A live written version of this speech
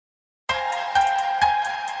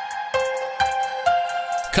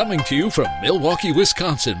Coming to you from Milwaukee,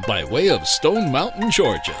 Wisconsin by way of Stone Mountain,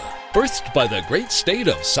 Georgia. Birthed by the great state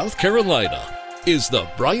of South Carolina is the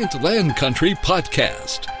Bryant Land Country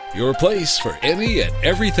Podcast. Your place for any and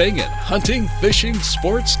everything in hunting, fishing,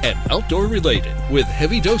 sports, and outdoor related, with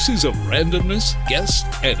heavy doses of randomness, guests,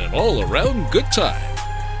 and an all-around good time.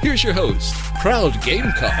 Here's your host, proud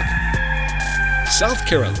Gamecock, South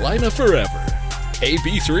Carolina forever,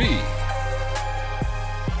 AB3.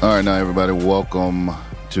 All right, now everybody, welcome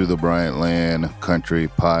to the Bryant Land Country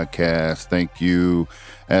Podcast. Thank you,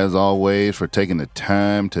 as always, for taking the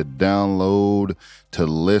time to download, to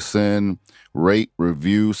listen, rate,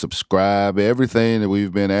 review, subscribe, everything that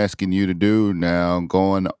we've been asking you to do now,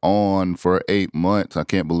 going on for 8 months. I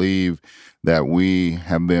can't believe that we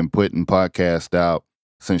have been putting podcasts out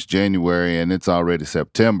since January, and it's already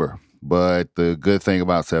September. But the good thing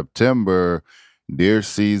about September, deer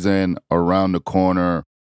season around the corner,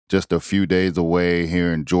 just a few days away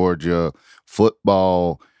here in Georgia.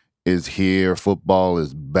 Football is here. Football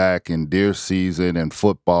is back, in deer season and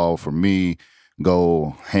football for me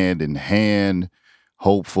go hand in hand.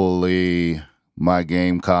 Hopefully my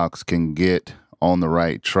Gamecocks can get on the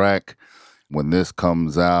right track. When this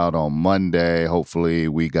comes out on Monday, hopefully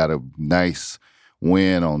we got a nice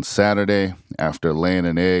win on Saturday after laying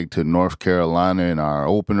an egg to North Carolina in our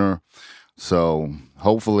opener. So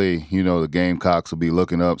hopefully, the Gamecocks will be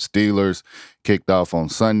looking up. Steelers kicked off on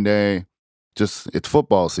Sunday. It's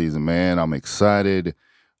football season, man. I'm excited.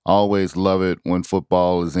 Always love it when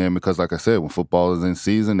football is in because, like I said, when football is in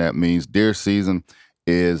season, that means deer season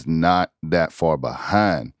is not that far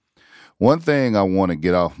behind. One thing I want to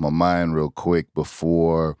get off my mind real quick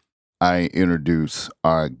before I introduce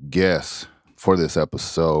our guest for this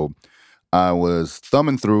episode. I was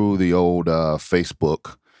thumbing through the old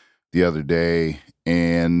Facebook the other day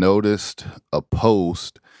and noticed a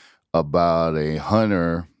post about a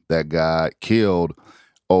hunter that got killed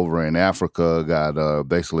over in Africa, got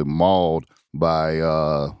basically mauled by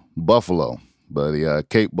buffalo, by the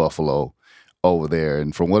Cape buffalo over there.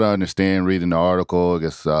 And from what I understand, reading the article, I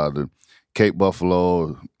guess the Cape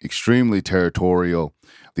buffalo, extremely territorial.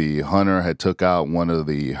 The hunter had took out one of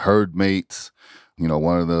the herd mates,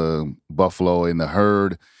 one of the buffalo in the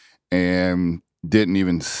herd, and didn't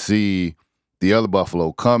even see the other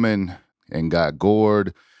buffalo coming and got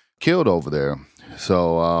gored, killed over there.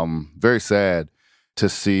 So very sad to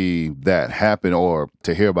see that happen, or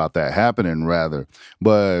to hear about that happening, rather.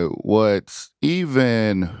 But what's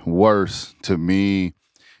even worse to me,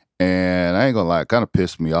 and I ain't gonna lie, kind of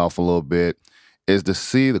pissed me off a little bit, is to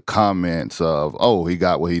see the comments of, oh, he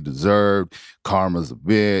got what he deserved, karma's a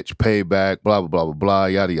bitch, payback, blah, blah, blah, blah, blah,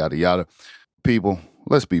 yada, yada, yada. People,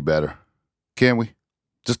 let's be better. Can we?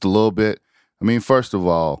 Just a little bit. I mean, first of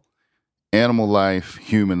all, animal life,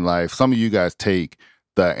 human life, some of you guys take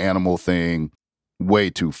the animal thing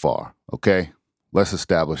way too far, okay? Let's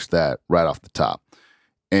establish that right off the top.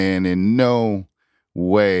 And in no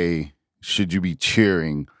way should you be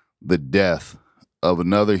cheering the death of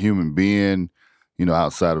another human being,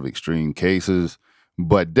 outside of extreme cases,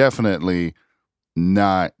 but definitely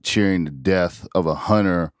not cheering the death of a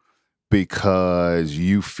hunter because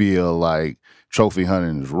you feel like trophy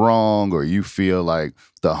hunting is wrong, or you feel like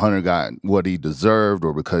the hunter got what he deserved,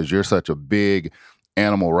 or because you're such a big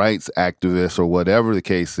animal rights activist, or whatever the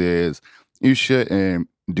case is. You shouldn't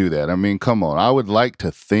do that. I mean, come on. I would like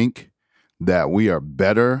to think that we are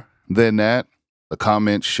better than that. The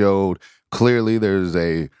comments showed clearly there's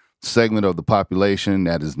a segment of the population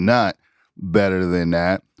that is not better than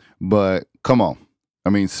that. But come on.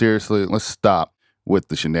 I mean, seriously, let's stop with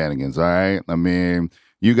the shenanigans, all right? I mean,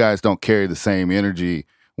 you guys don't carry the same energy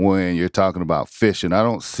when you're talking about fishing. I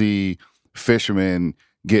don't see fishermen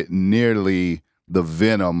get nearly the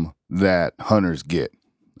venom that hunters get,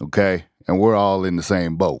 okay? And we're all in the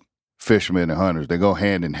same boat. Fishermen and hunters, they go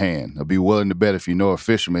hand in hand. I'd be willing to bet if you know a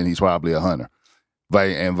fisherman, he's probably a hunter.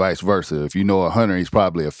 And vice versa. If you know a hunter, he's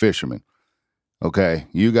probably a fisherman, okay?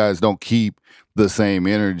 You guys don't keep the same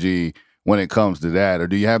energy when it comes to that. Or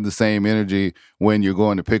do you have the same energy when you're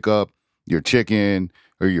going to pick up your chicken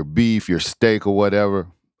or your beef, your steak or whatever?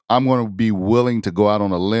 I'm going to be willing to go out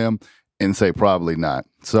on a limb and say probably not.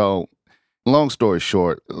 So long story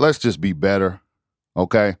short, let's just be better,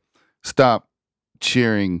 okay? Stop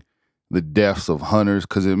cheering the deaths of hunters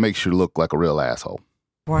because it makes you look like a real asshole.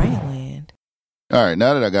 Bryant Land. All right,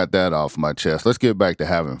 now that I got that off my chest, let's get back to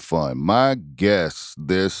having fun. My guest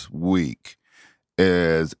this week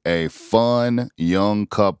is a fun young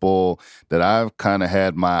couple that I've kind of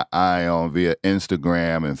had my eye on via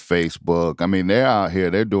Instagram and Facebook. I mean, they're out here,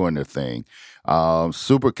 they're doing their thing.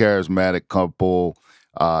 Super charismatic couple.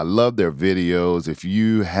 Love their videos. If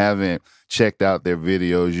you haven't checked out their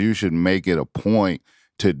videos, you should make it a point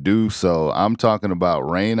to do so. I'm talking about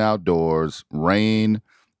Rain Outdoors, Rain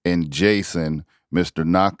and Jason, Mr.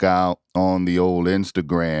 Knockout on the old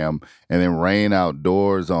Instagram, and then Rain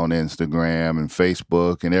Outdoors on Instagram and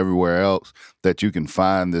Facebook and everywhere else that you can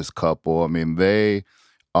find this couple. I mean, they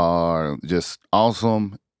are just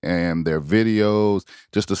awesome, and their videos,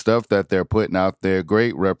 just the stuff that they're putting out there,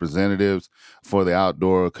 great representatives for the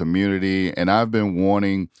outdoor community. And I've been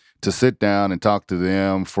wanting to sit down and talk to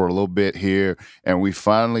them for a little bit here, and we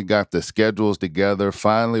finally got the schedules together,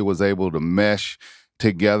 finally was able to mesh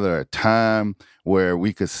together a time where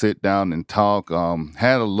we could sit down and talk.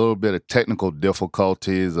 Had a little bit of technical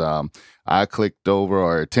difficulties. I clicked over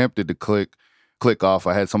or attempted to click off.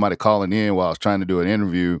 I had somebody calling in while I was trying to do an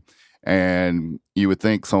interview, and you would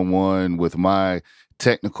think someone with my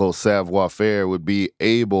technical savoir-faire would be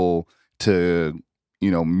able to,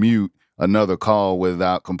 mute another call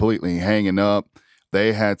without completely hanging up.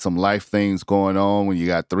 They had some life things going on when you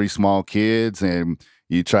got 3 small kids and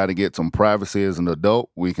you try to get some privacy as an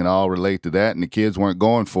adult. We can all relate to that. And the kids weren't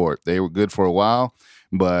going for it. They were good for a while,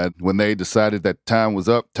 but when they decided that time was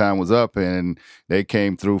up, and they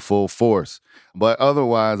came through full force. But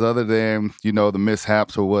otherwise, other than, the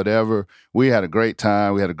mishaps or whatever, we had a great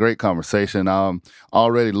time. We had a great conversation. I'm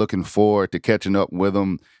already looking forward to catching up with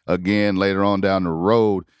them again later on down the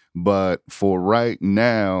road. But for right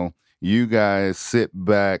now, you guys sit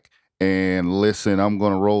back and listen. I'm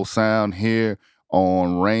going to roll sound here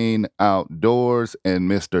on Rain Outdoors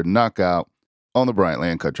and Mr. Knockout on the Bryant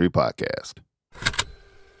Land Country Podcast.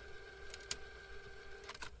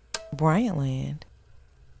 Bryant Land.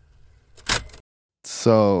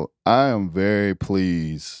 So I am very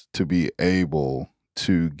pleased to be able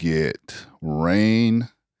to get Rain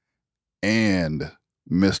and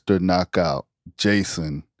Mr. Knockout,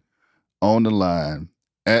 Jason, on the line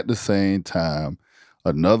at the same time.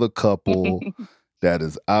 Another couple that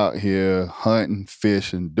is out here hunting,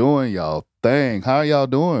 fishing, doing y'all thing. How y'all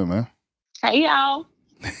doing, man? Hey, y'all.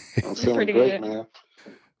 I'm feeling pretty great, man.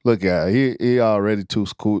 Look at he already too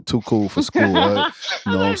cool for school. Right?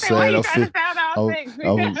 You know what I'm saying?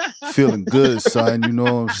 I'm feeling good, son. You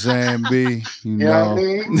know what I'm saying, B? You know.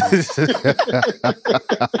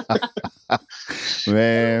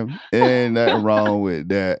 Man, ain't nothing wrong with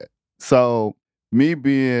that. So, me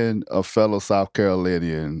being a fellow South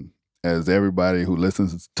Carolinian, as everybody who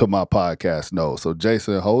listens to my podcast knows. So,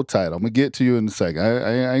 Jason, hold tight. I'm going to get to you in a second.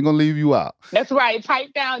 I ain't going to leave you out. That's right.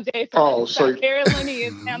 Pipe down, Jason. Oh, so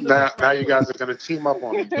Carolinians now you guys are going to team up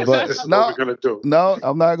on me. This is what we're going to do. No,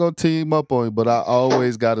 I'm not going to team up on you, but I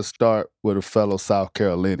always got to start with a fellow South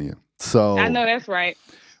Carolinian. So I know that's right.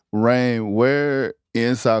 Rain, where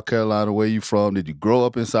in South Carolina, where you from? Did you grow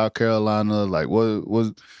up in South Carolina? Like, what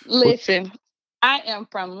was... Listen, I am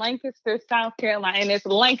from Lancaster, South Carolina, and it's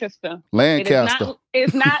Lancaster. Lancaster.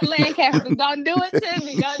 It's not Lancaster. Don't do it to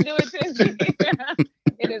me. Don't do it to me.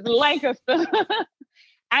 It is Lancaster.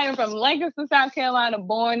 I am from Lancaster, South Carolina,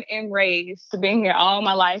 born and raised. Been here all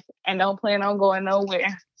my life and don't plan on going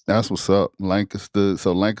nowhere. That's what's up. Lancaster.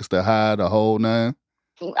 So Lancaster High, the whole 9?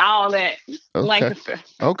 All that. Okay. Lancaster.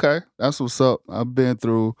 Okay. That's what's up. I've been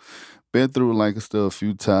through Lancaster a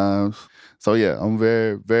few times. So yeah, I'm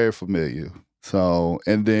very, very familiar. So,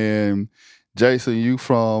 and then Jason, you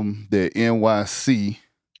from the NYC.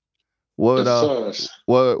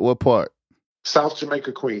 What part? South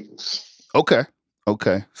Jamaica, Queens. Okay.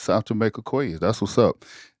 South Jamaica, Queens. That's what's up.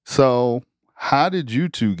 So, how did you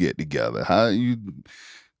two get together?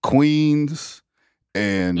 Queens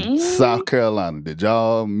and South Carolina? Did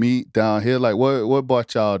y'all meet down here? Like, what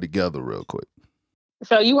brought y'all together real quick?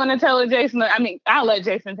 So you want to tell it, Jason? I mean, I'll let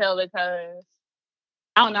Jason tell it because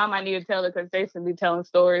I don't know. I might need to tell it because Jason be telling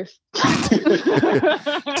stories.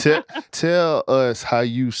 Tell us how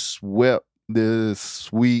you swept this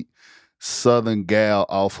sweet Southern gal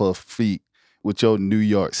off her feet with your New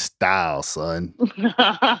York style, son.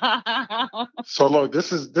 So look,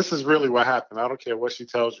 this is really what happened. I don't care what she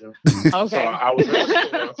tells you. Okay. So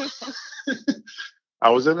I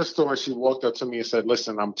was in the store and she walked up to me and said,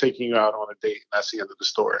 "Listen, I'm taking you out on a date." And that's the end of the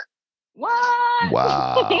story. What?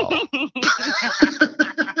 Wow.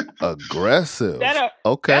 Aggressive.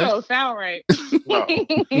 Okay. That don't sound right. No.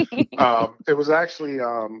 It was actually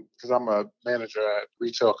because I'm a manager at a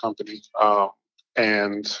retail company,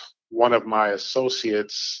 and one of my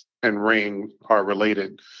associates and Rain are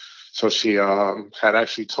related. So she had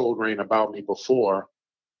actually told Rain about me before,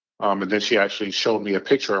 and then she actually showed me a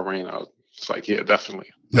picture of Rain. I was like, yeah, definitely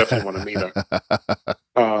want to meet her.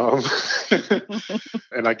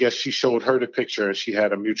 And I guess she showed her the picture and she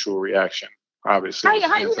had a mutual reaction. obviously.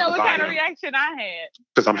 How you know what kind of reaction I had?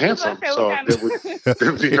 Because I'm handsome, so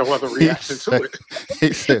there would be no other reaction to it.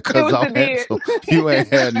 He said, because I'm handsome. You ain't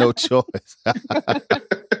had no choice.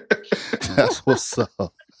 That's what's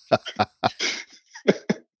up.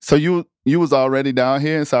 So you was already down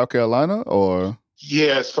here in South Carolina, or?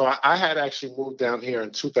 Yeah, so I had actually moved down here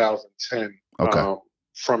in 2010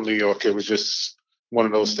 from New York. It was just one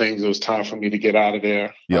of those things. It was time for me to get out of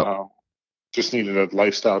there. Yep. Just needed a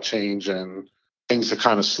lifestyle change and things to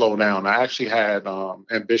kind of slow down. I actually had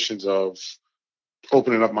ambitions of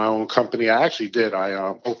opening up my own company. I actually did. I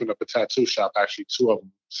opened up a tattoo shop, actually 2 of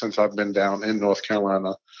them, since I've been down in North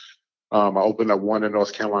Carolina. I opened up one in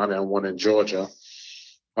North Carolina and one in Georgia.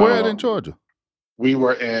 Where in Georgia? We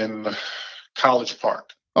were in College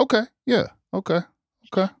Park. Okay. Yeah. Okay.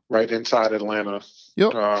 Right inside Atlanta.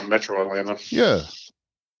 Yep. Metro Atlanta. Yeah.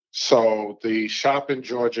 So the shop in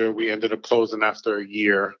Georgia, we ended up closing after a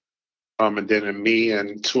year. And then me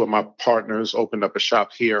and 2 of my partners opened up a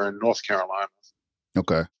shop here in North Carolina.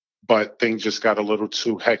 Okay. But things just got a little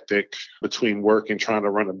too hectic between work and trying to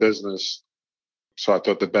run a business. So I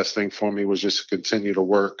thought the best thing for me was just to continue to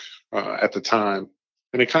work at the time.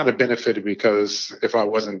 And it kind of benefited because if I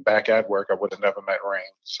wasn't back at work, I would have never met Rain.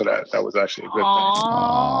 So that was actually a good thing.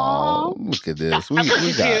 Oh, look at this.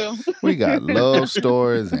 We got love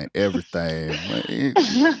stories and everything.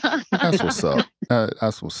 That's what's up.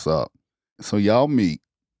 That's what's up. So y'all meet.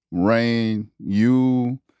 Rain,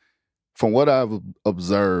 you, from what I've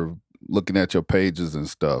observed, looking at your pages and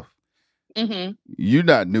stuff, you're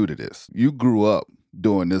not new to this. You grew up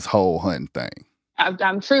doing this whole hunting thing.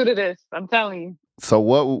 I'm true to this. I'm telling you. So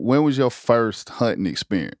when was your first hunting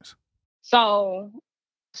experience? So,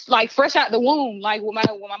 like fresh out the womb, like when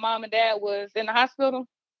my mom and dad was in the hospital,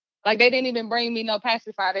 like they didn't even bring me no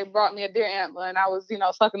pacifier. They brought me a deer antler, and I was,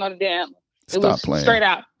 sucking on the deer antler. Stop playing. Straight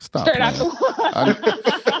out. Stop straight playing. Out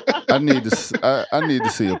the I need to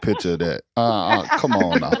see a picture of that. Come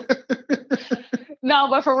on now. No,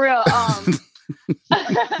 but for real,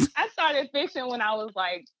 I started fishing when I was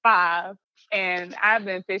like 5. And I've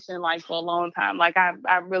been fishing like for a long time. Like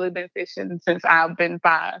I've really been fishing since I've been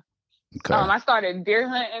 5. Okay. I started deer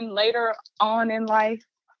hunting later on in life.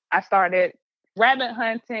 I started rabbit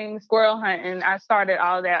hunting, squirrel hunting. I started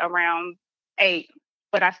all that around 8,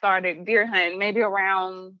 but I started deer hunting maybe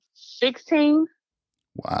around 16.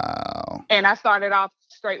 Wow. And I started off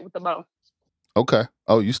straight with the bow. Okay.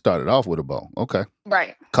 Oh, you started off with a bow. Okay.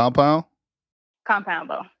 Right. Compound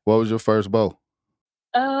bow. What was your first bow?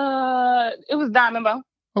 It was diamond bow.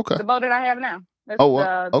 Okay. The bow that I have now. That's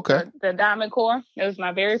okay. The diamond core. It was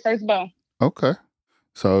my very first bow. Okay.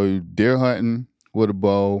 So deer hunting with a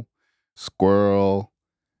bow, squirrel,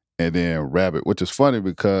 and then rabbit, which is funny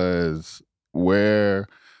because where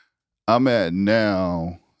I'm at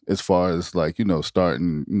now, as far as like,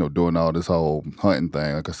 starting, doing all this whole hunting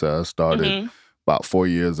thing, like I said, I started about 4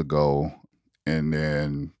 years ago and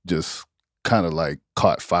then just kind of like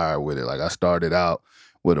caught fire with it. Like I started out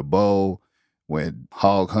with a bow, went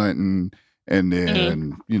hog hunting, and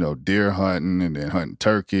then, deer hunting, and then hunting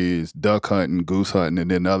turkeys, duck hunting, goose hunting.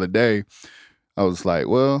 And then the other day, I was like,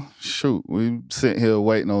 well, shoot, we sitting here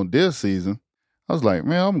waiting on deer season. I was like,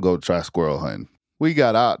 man, I'm going to go try squirrel hunting. We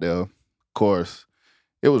got out there. Of course,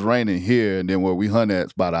 it was raining here, and then where we hunt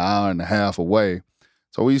at's about an hour and a half away.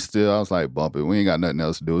 So I was like, bump it. We ain't got nothing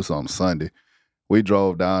else to do. It's on Sunday. We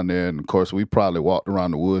drove down there, and of course, we probably walked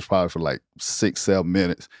around the woods probably for like 6-7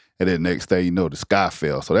 minutes. And then next day, the sky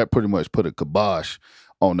fell. So that pretty much put a kibosh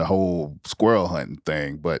on the whole squirrel hunting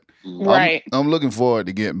thing. But right. I'm looking forward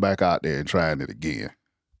to getting back out there and trying it again.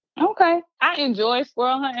 Okay. I enjoy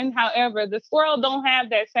squirrel hunting. However, the squirrel don't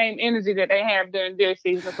have that same energy that they have during deer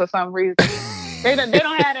season for some reason. They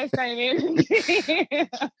don't have that same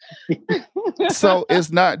energy. So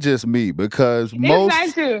it's not just me because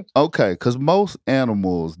because most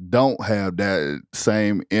animals don't have that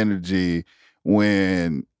same energy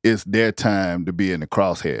when it's their time to be in the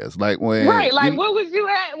crosshairs. Like when right, like what was you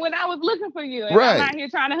at when I was looking for you? And right. I'm out here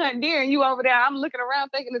trying to hunt deer, and you over there. I'm looking around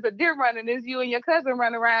thinking it's a deer running. It's you and your cousin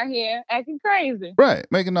running around here acting crazy. Right,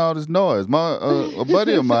 making all this noise. My a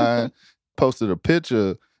buddy of mine posted a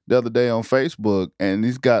picture the other day on Facebook, and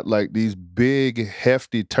he's got like these big,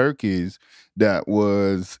 hefty turkeys that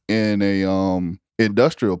was in a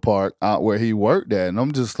industrial park out where he worked at, and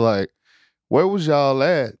I'm just like, where was y'all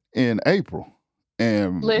at in April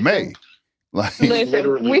and May? Like,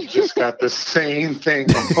 we just got the same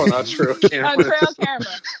thing on our trail camera. On trail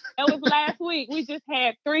camera. That was last week. We just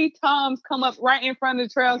had 3 toms come up right in front of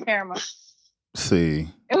the trail camera. See.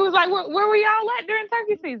 It was like, where were y'all at during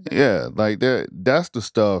turkey season? Yeah, like that's the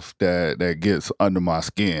stuff that gets under my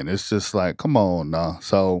skin. It's just like, come on now.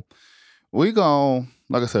 So we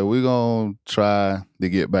like I said, we gonna try to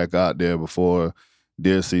get back out there before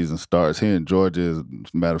deer season starts. Here in Georgia, as a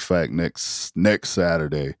matter of fact, next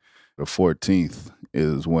Saturday, the 14th,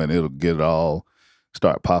 is when it'll get it all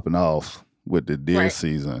start popping off with the deer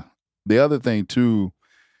season. The other thing too,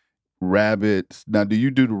 rabbits. Now, do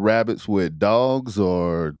you do the rabbits with dogs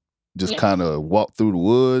or just kind of walk through the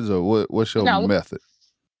woods, or what's your method?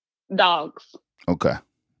 Dogs. Okay.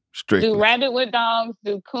 Strictly. Do rabbit with dogs,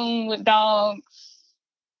 do coon with dogs,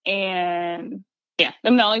 and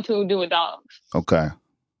them the only two who do with dogs. Okay.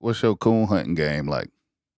 What's your coon hunting game like?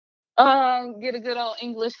 Get a good old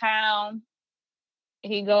English hound.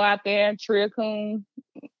 He go out there, tree a coon.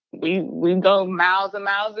 We go miles and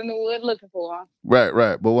miles in the wood looking for him.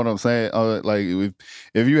 Right. But what I'm saying, like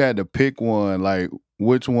if you had to pick one, like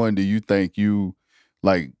which one do you think you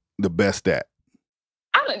like the best at?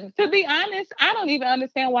 To be honest, I don't even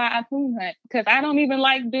understand why I coon hunt, because I don't even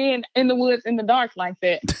like being in the woods in the dark like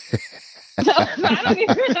that. So I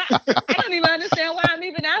don't even understand why I'm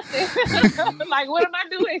even out there. Like, what am I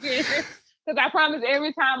doing here? Because I promise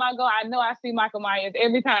every time I go, I know I see Michael Myers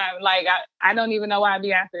every time. Like, I don't even know why I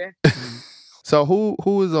be out there. So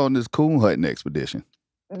who is on this coon hunting expedition?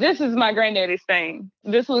 This is my granddaddy's thing.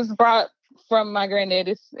 This was brought from my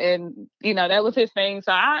granddaddy's, and that was his thing.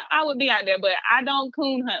 So I would be out there, but I don't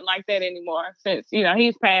coon hunt like that anymore since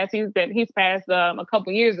he's passed. He's passed a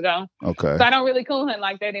couple years ago. Okay. So I don't really coon hunt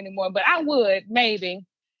like that anymore. But I would maybe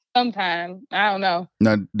sometime. I don't know.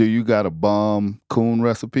 Now, do you got a bomb coon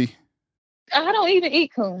recipe? I don't even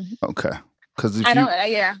eat coon. Okay. Because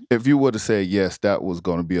if you would have said yes, that was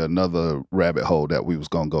going to be another rabbit hole that we was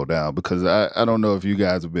going to go down. Because I don't know if you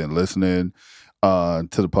guys have been listening to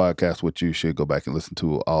the podcast, which you should go back and listen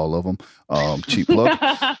to all of them. Cheap plug.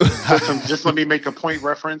 Just let me make a point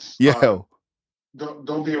reference. Yeah.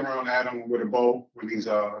 Don't be around Adam with a bow when he's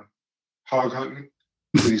hog hunting.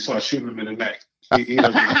 When you start shooting him in the neck. He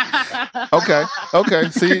Okay.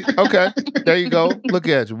 See. Okay. There you go. Look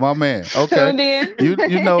at you, my man. Okay.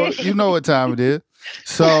 You know what time it is.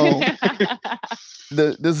 So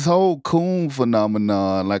this whole coon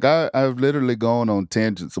phenomenon, like I've literally gone on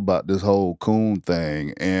tangents about this whole coon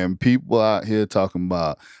thing, and people out here talking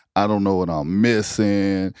about, I don't know what I'm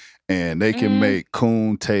missing, and they can make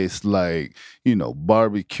coon taste like,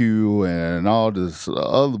 barbecue and all this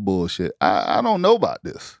other bullshit. I don't know about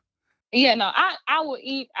this. Yeah, no, I will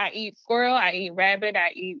eat. I eat squirrel. I eat rabbit.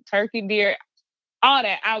 I eat turkey, deer, all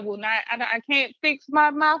that. I will not. I can't fix my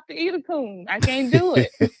mouth to eat a coon. I can't do it.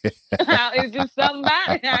 It's just something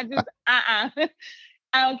about it. I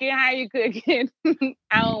don't care how you cook it.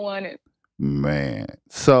 I don't want it. Man.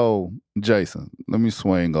 So, Jason, let me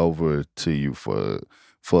swing over to you for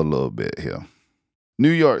a little bit here.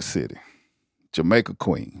 New York City, Jamaica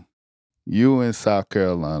Queen. You in South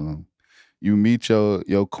Carolina. You meet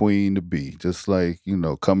your queen to be, just like,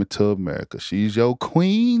 coming to America. She's your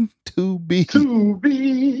queen to be.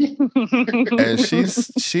 And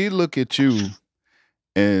she look at you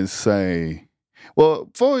and say, well,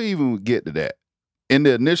 before we even get to that, in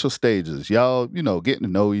the initial stages, y'all, getting to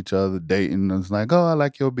know each other, dating, and it's like, oh, I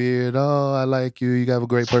like your beard. Oh, I like you. You have a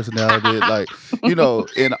great personality. Like, in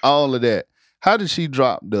all of that. How did she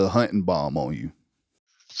drop the hunting bomb on you?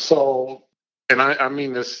 So... And I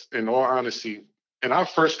mean this in all honesty. In our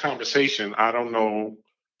first conversation, I don't know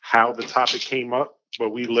how the topic came up,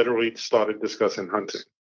 but we literally started discussing hunting.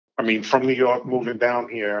 I mean, from New York, moving down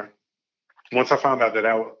here, once I found out that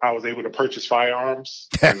I was able to purchase firearms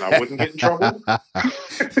and I wouldn't get in trouble.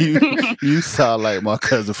 You sound like my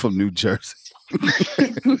cousin from New Jersey.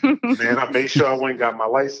 Man, I made sure I went and got my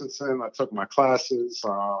license in. I took my classes.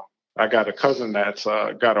 I got a cousin that's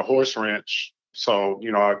got a horse ranch. So,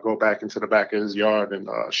 I go back into the back of his yard and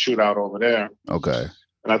shoot out over there. Okay.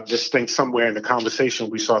 And I just think somewhere in the conversation,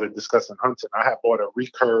 we started discussing hunting. I had bought a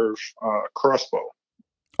recurve crossbow.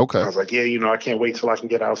 Okay. I was like, I can't wait till I can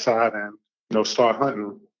get outside and, start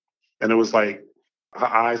hunting. And it was like, her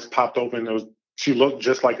eyes popped open. She looked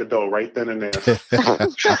just like a doe right then and there. Not a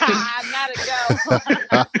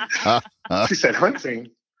doe. She said hunting.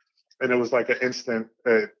 And it was like an instant,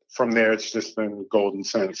 from there, it's just been golden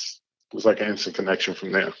since. It was like an instant connection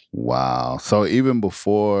from there. Wow. So even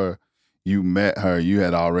before you met her, you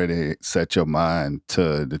had already set your mind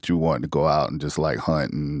to that you wanted to go out and just like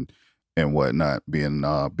hunt and whatnot, being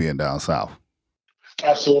down south.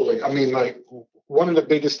 Absolutely. I mean, like one of the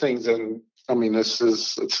biggest things, and I mean, this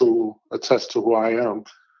is to attest to who I am.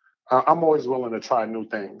 I'm always willing to try new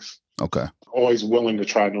things. Okay. Always willing to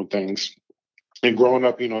try new things. And growing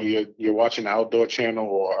up, you're watching Outdoor Channel,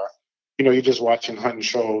 or you're just watching hunting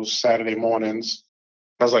shows Saturday mornings.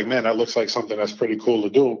 I was like, man, that looks like something that's pretty cool to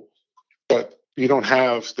do. But you don't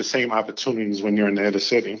have the same opportunities when you're in the inner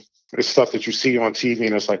city. It's stuff that you see on TV,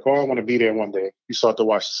 and it's like, oh, I want to be there one day. You start to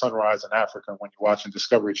watch the sunrise in Africa when you're watching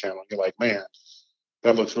Discovery Channel. You're like, man,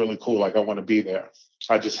 that looks really cool. Like, I want to be there.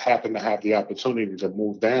 I just happened to have the opportunity to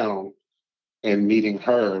move down, and meeting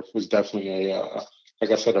her was definitely like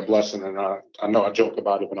I said, a blessing. And I know I joke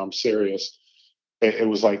about it, but I'm serious. It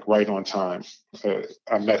was like right on time.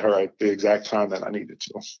 I met her at the exact time that I needed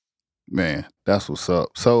to. Man, that's what's up.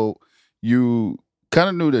 So you kind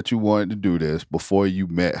of knew that you wanted to do this before you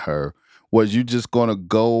met her. Was you just going to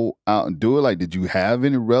go out and do it? Like, did you have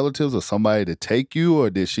any relatives or somebody to take you, or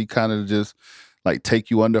did she kind of just like take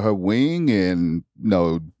you under her wing and,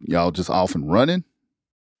 y'all just off and running?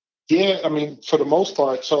 Yeah, I mean, for the most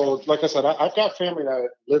part. So, like I said, I've got family that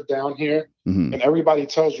live down here, mm-hmm. and everybody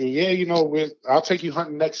tells you, yeah, I'll take you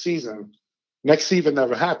hunting next season. Next season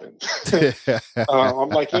never happened. I'm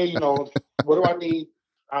like, yeah, what do I need?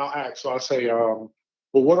 I'll ask. So I say, well,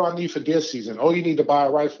 what do I need for deer season? Oh, you need to buy a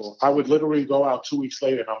rifle. I would literally go out 2 weeks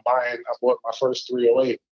later and I bought my first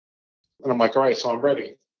 308. And I'm like, all right, so I'm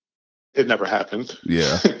ready. It never happened.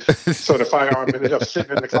 Yeah. So the firearm ended up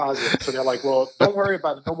sitting in the closet. So they're like, well, don't worry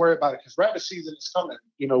about it. Don't worry about it. Because rabbit season is coming.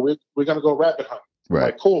 We're going to go rabbit hunting. Right. I'm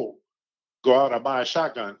like, cool. Go out, I buy a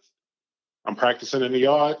shotgun. I'm practicing in the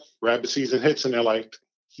yard. Rabbit season hits and they're like,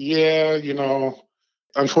 yeah,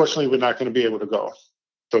 unfortunately, we're not going to be able to go.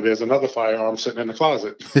 So there's another firearm sitting in the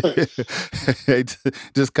closet.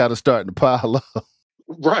 Just kind of starting to pile up.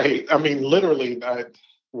 Right. I mean, literally,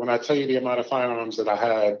 when I tell you the amount of firearms that I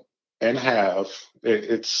had and have,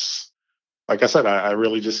 it's like I said, I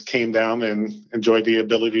really just came down and enjoyed the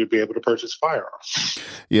ability to be able to purchase firearms.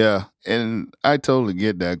 Yeah. And I totally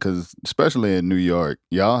get that because especially in New York,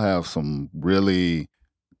 y'all have some really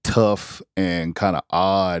tough and kind of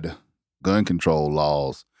odd gun control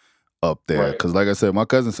laws up there. Because like I said, my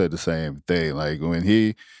cousin said the same thing. Like when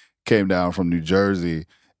he came down from New Jersey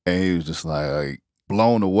and he was just like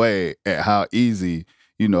blown away at how easy,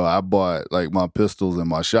 I bought like my pistols and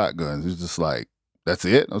my shotguns. It's just like, that's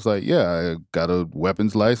it? I was like, yeah, I got a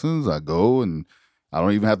weapons license. I go and I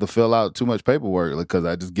don't even have to fill out too much paperwork because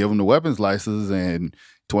I just give them the weapons license and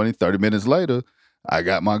 20, 30 minutes later, I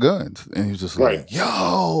got my guns. And he was just like,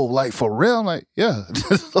 yo, like for real? I'm like, yeah,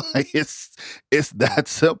 just like it's that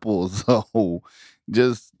simple. So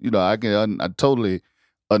just, I totally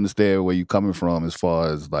understand where you're coming from as far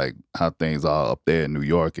as like how things are up there in New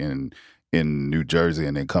York and in New Jersey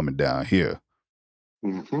and then coming down here.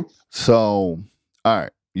 Mm-hmm. So, all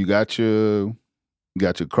right, you got your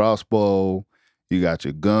crossbow, you got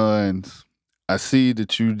your guns. I see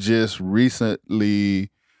that you just recently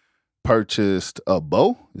purchased a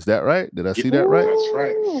bow. Is that right? Did I see that right? That's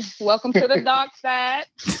right. Welcome to the dark side.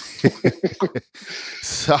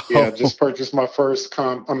 So yeah, I just purchased my first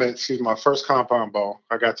my first compound bow.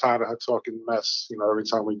 I got tired of her talking mess, every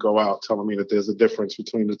time we go out, telling me that there's a difference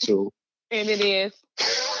between the two. And it is.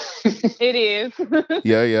 It is.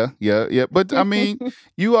 Yeah. But I mean,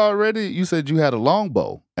 you said you had a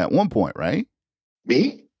longbow at one point, right?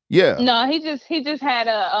 Me? Yeah. No, he just had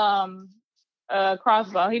a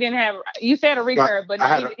crossbow. He didn't have. You said a recurve, but I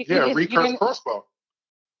had a recurve crossbow.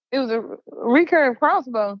 It was a recurve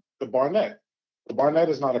crossbow. The Barnett. The Barnett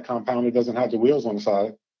is not a compound. It doesn't have the wheels on the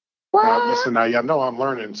side. What? Listen, now y'all know I'm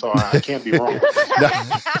learning, so I can't be wrong.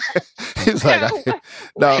 He's like,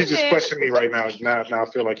 no. You just questioned me right now. Now I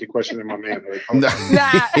feel like you're questioning my manhood. No.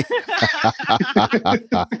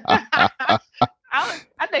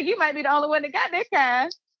 I think you might be the only one that got that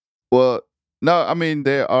kind. Well, no, I mean,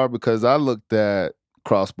 there are, because I looked at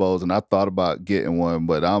crossbows and I thought about getting one,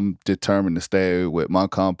 but I'm determined to stay with my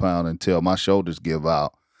compound until my shoulders give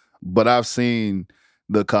out. But I've seen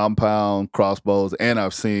the compound crossbows and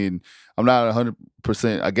I'm not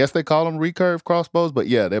 100%, I guess they call them recurve crossbows, but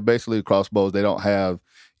yeah, they're basically crossbows. They don't have,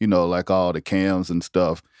 like all the cams and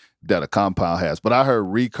stuff that a compound has. But I heard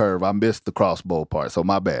recurve. I missed the crossbow part. So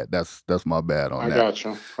my bad. That's my bad on that.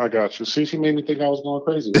 I got you. See, she made me think I was going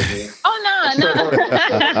crazy with you. Oh,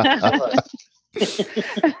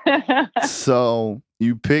 no. So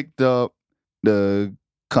you picked up the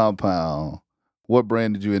compound. What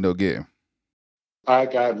brand did you end up getting? I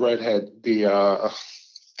got Redhead, the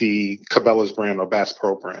Cabela's brand or Bass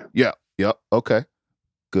Pro brand. Yeah. Yep. Okay.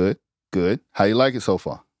 Good. How you like it so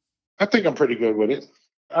far? I think I'm pretty good with it.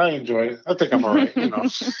 I enjoy it. I think I'm all right,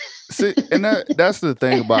 See, and that's the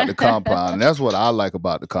thing about the compound. And that's what I like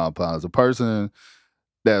about the compound. As a person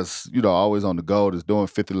that's, always on the go, that's doing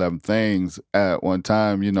 50, 11 things at one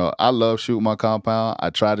time. I love shooting my compound. I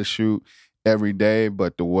try to shoot every day,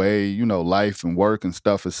 but the way, life and work and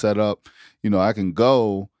stuff is set up, I can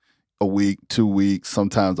go a week, 2 weeks,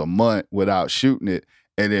 sometimes a month without shooting it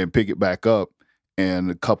and then pick it back up.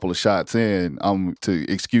 And a couple of shots in, I'm, to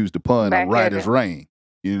excuse the pun, I'm right as rain,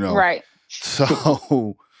 Right.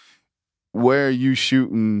 So where are you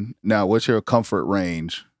shooting now? What's your comfort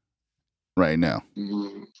range right now?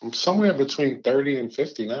 I'm somewhere between 30 and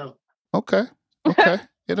 50 now. Okay. Hold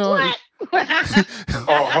on. Hold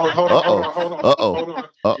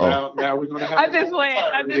on. Now we're gonna have. I'm just playing.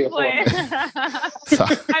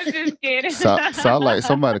 I'm just kidding. Sound like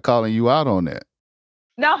somebody calling you out on that.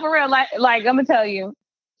 No, for real. Like I'm gonna tell you,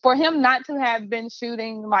 for him not to have been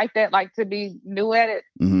shooting like that, like to be new at it,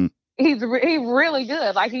 mm-hmm. he's really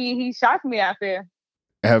good. Like he shocked me out there.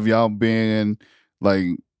 Have y'all been like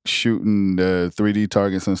shooting the 3D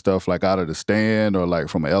targets and stuff like out of the stand or like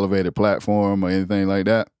from an elevated platform or anything like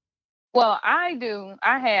that? Well, I do.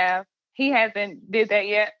 I have. He hasn't did that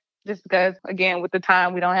yet, just because again with the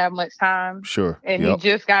time we don't have much time. Sure. And he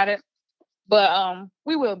just got it, but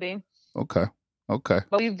we will be. Okay.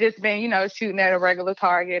 But we've just been, shooting at a regular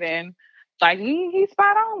target, and like he's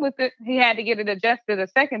spot on with it. He had to get it adjusted a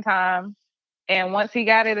second time, and once he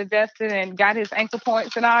got it adjusted and got his ankle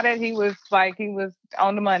points and all that, he was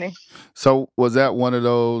on the money. So was that one of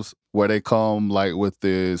those where they come like with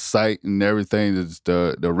the sight and everything, that's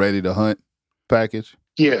the ready to hunt package?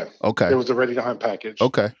 Yeah. Okay. It was the ready to hunt package.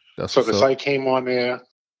 Okay. So the sight came on there,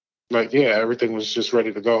 everything was just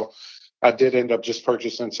ready to go. I did end up just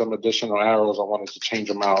purchasing some additional arrows. I wanted to change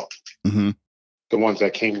them out. Mm-hmm. The ones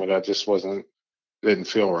that came with it just didn't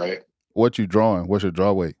feel right. What you drawing? What's your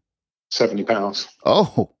draw weight? 70 pounds.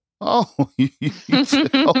 Oh. Wait, you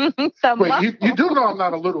do know I'm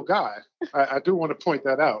not a little guy. I do want to point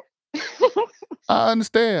that out. I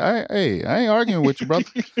understand. I ain't arguing with you, brother.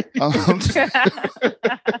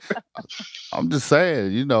 I'm just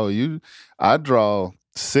saying, I draw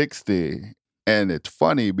 60. And it's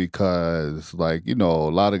funny because, like, a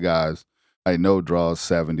lot of guys I know draw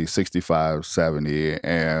 70, 65, 70.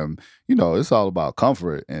 And, it's all about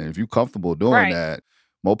comfort. And if you're comfortable doing that,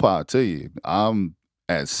 more power to you. I'm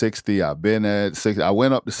at 60. I've been at 60. I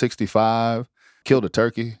went up to 65, killed a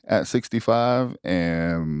turkey at 65.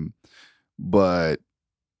 But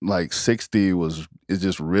like 60 is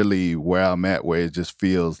just really where I'm at, where it just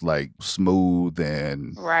feels like smooth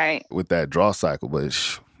and with that draw cycle.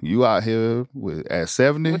 But you out here at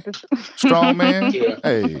 70, strong man. Yeah.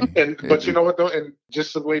 Hey, but you know what though, and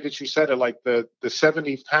just the way that you said it, like the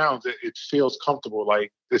 70 pounds, it feels comfortable.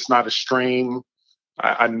 Like it's not a strain.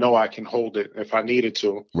 I know I can hold it if I needed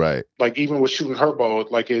to. Right. Like even with shooting her bow,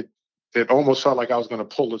 like it almost felt like I was going to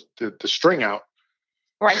pull the string out.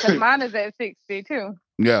 Right, because mine is at 60 too.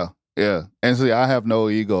 Yeah. And see, I have no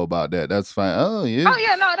ego about that. That's fine. Oh, yeah. Oh,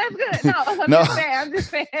 yeah, no, that's good. No, I'm just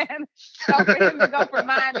saying. So for him to go from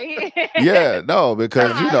mine to his. Yeah, no,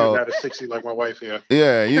 because, I'm at a 60 like my wife here.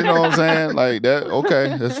 Yeah, you know what I'm saying? Like that,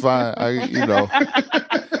 okay, that's fine.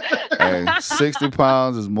 Hey, 60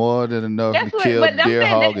 pounds is more than enough to kill deer,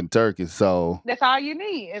 hog, and turkey. So that's all you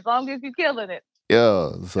need, as long as you're killing it.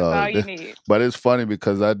 Yeah, so that's all you need. But it's funny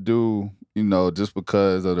because I do, just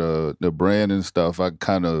because of the brand and stuff, I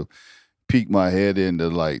kind of peek my head into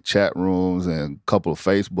like chat rooms and a couple of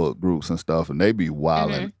Facebook groups and stuff, and they be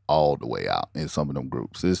wilding all the way out in some of them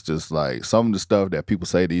groups. It's just like some of the stuff that people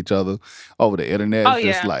say to each other over the internet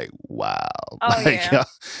is just like, wow.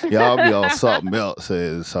 Y'all be on something else.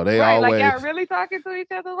 So they always like y'all really talking to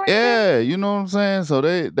each other like that? Yeah, you know what I'm saying? So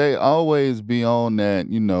they always be on that,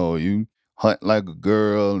 you hunt like a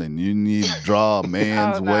girl and you need to draw a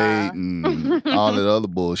man's weight and all that other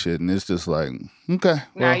bullshit. And it's just like, okay.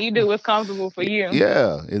 Nah, you do what's comfortable for you.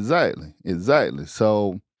 Yeah, exactly.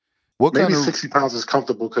 So what maybe kind of 60 pounds is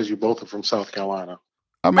comfortable because you both are from South Carolina.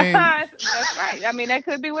 I mean, that's right. I mean, that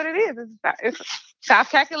could be what it is. It's a South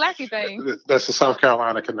Kakalaki thing. That's the South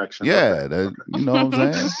Carolina connection. Yeah, you know what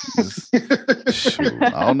I'm saying? Shoot,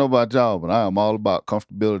 I don't know about y'all, but I am all about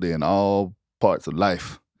comfortability in all parts of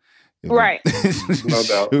life. Right. No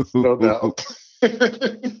doubt.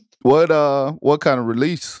 What kind of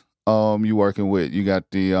release you working with? You got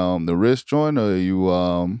the wrist joint, or you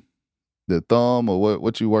the thumb, or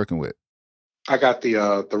what you working with? I got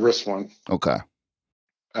the wrist one. Okay.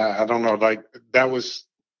 I don't know, like that was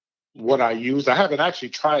what I used. I haven't actually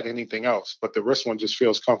tried anything else, but the wrist one just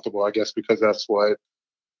feels comfortable, I guess, because that's what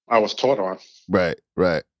I was taught on. Right.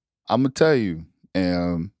 I'm gonna tell you,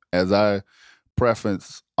 as I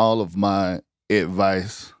preference all of my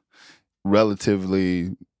advice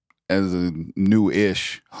relatively as a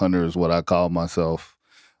new-ish hunter is what I call myself.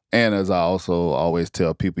 And as I also always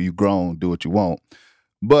tell people, you grown, do what you want.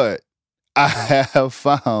 But I have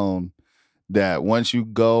found that once you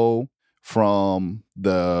go from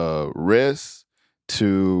the wrist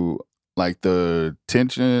to like the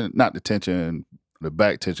tension, not the tension, the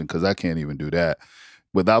back tension, because I can't even do that.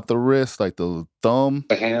 Without the wrist, like the thumb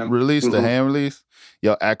The hand release, Mhm. the hand release,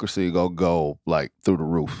 your accuracy gonna go like through the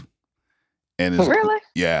roof. And it's Really?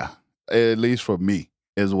 yeah, at least for me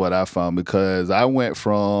is what I found, because I went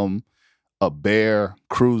from a Bear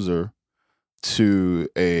Cruiser to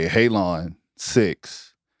a Halon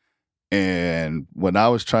 6. And when I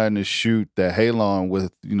was trying to shoot that Halon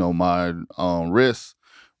with, my wrist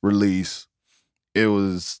release, it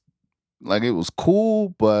was cool,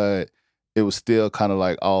 but it was still kind of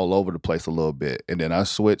like all over the place a little bit. And then I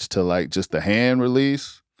switched to like just the hand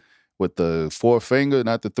release with the 4-finger,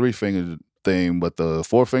 not the 3-finger thing, but the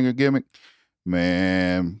 4-finger gimmick.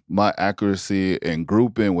 Man, my accuracy and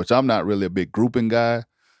grouping, which I'm not really a big grouping guy,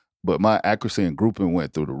 but my accuracy and grouping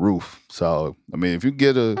went through the roof. So, I mean, if you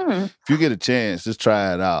get a chance, just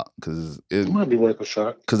try it out, because It might be worth a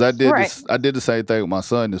shot. Because I did Right. I did the same thing with my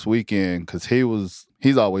son this weekend, because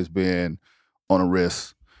he's always been on a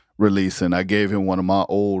wrist release, and I gave him one of my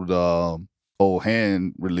old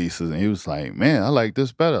hand releases, and he was like, "Man, I like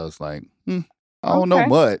this better." I was like, I don't know Okay.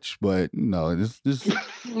 much, but it's just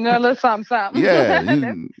A little something. yeah.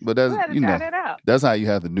 But We that's had to try that out. that's how you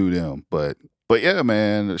have to do them. But yeah,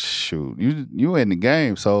 man, shoot, you in the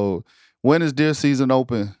game. So when is deer season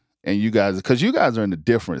open? And you guys, because you guys are in a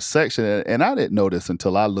different section, and I didn't know this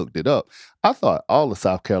until I looked it up. I thought all of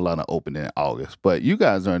South Carolina opened in August, but you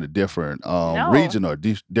guys are in a different No. region or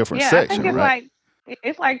different Yeah, I section, think right?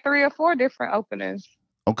 it's like 3 or 4 different openings.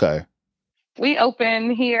 Okay, We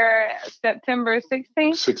open here September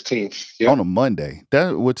 16th. 16th. Yeah. on a Monday,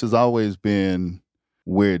 which has always been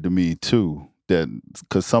weird to me too. That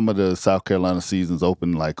because some of the South Carolina seasons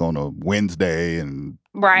open like on a Wednesday and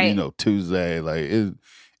Right. Tuesday, like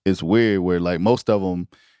it's weird where like most of them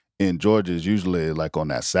in Georgia is usually like on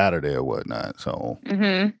that Saturday or whatnot. So,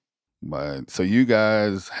 Mm-hmm. so you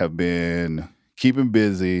guys have been keeping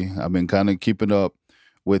busy. I've been kind of keeping up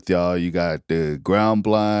with y'all. You got the ground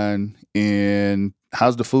blind in.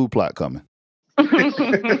 How's the food plot coming?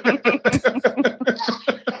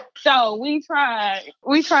 So we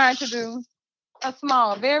tried to do a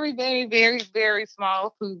small, very, very, very, very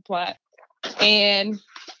small food plot. And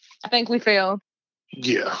I think we failed.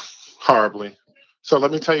 Yeah, horribly. So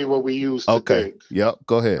let me tell you what we used Okay. today. Yep.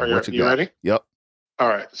 Go ahead. Are What you you got? ready? Yep. All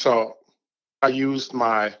right. So I used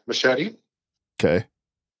my machete Okay.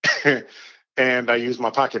 and I used my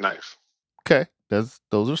pocket knife. Okay. Those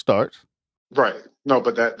are starts. Right. No,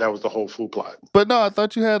 but that was the whole food plot. But no, I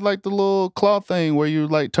thought you had like the little claw thing where you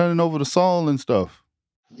like turning over the saw and stuff.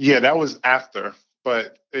 Yeah, that was after,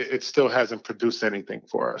 but it still hasn't produced anything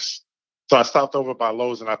for us. So I stopped over by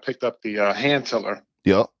Lowe's and I picked up the hand tiller,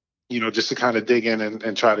 Yep. just to kind of dig in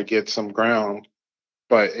and try to get some ground.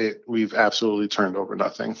 But we've absolutely turned over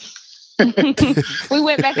nothing. We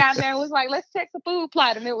went back out there and was like, let's check the food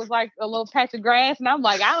plot. And it was like a little patch of grass. And I'm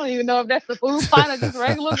like, I don't even know if that's the food plot or just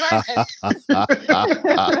regular grass.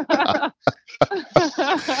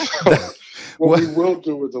 What we will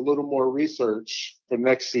do is a little more research for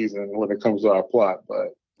next season when it comes to our plot.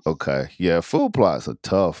 But Okay. Yeah, food plots are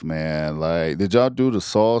tough, man. Like, did y'all do the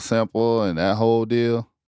soil sample and that whole deal?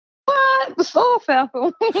 What? The soil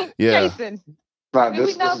sample? Yeah. Jason, nah, did we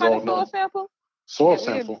this know is about all the soil known. sample? Soil Yeah, we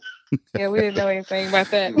sample. Yeah, we didn't know anything about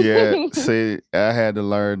that. Yeah. See, I had to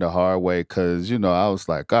learn the hard way because, I was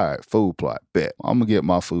like, all right, food plot, bet. I'm going to get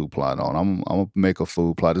my food plot on. I'm going to make a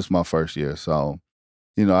food plot. This is my first year. So,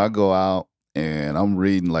 I go out and I'm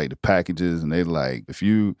reading like the packages and they like,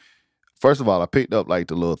 first of all, I picked up like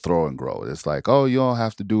the little throw and grow. It's like, oh, you don't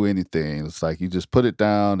have to do anything. It's like you just put it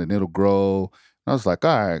down and it'll grow. And I was like,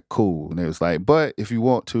 all right, cool. And it was like, but if you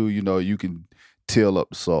want to, you can till up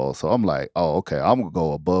the soil. So I'm like, oh, okay, I'm going to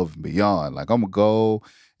go above and beyond. Like I'm going to go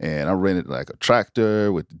and I rented like a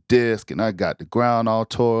tractor with the disc and I got the ground all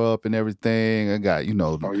tore up and everything. I got,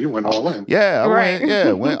 Oh, you went all in. yeah,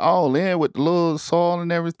 Right. went all in with the little soil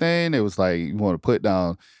and everything. It was like, you want to put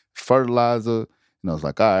down fertilizer. And I was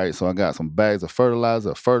like, all right, so I got some bags of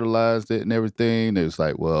fertilizer, fertilized it and everything. It was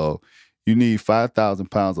like, well, you need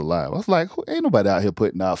 5,000 pounds of lime. I was like, ain't nobody out here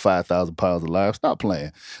putting out 5,000 pounds of lime. Stop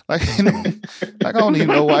playing. Like, I don't even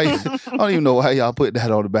know why. I don't even know why y'all put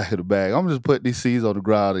that on the back of the bag. I'm just putting these seeds on the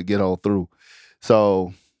ground and get on through.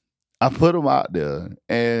 So I put them out there,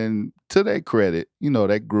 and to their credit,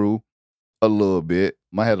 that grew a little bit.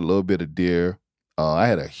 I had a little bit of deer. I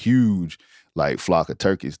had a huge like flock of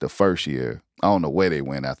turkeys the first year. I don't know where they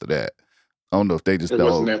went after that. I don't know if they just It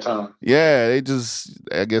wasn't their time. Yeah, they just,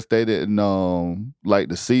 I guess they didn't like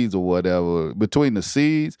the seeds or whatever. Between the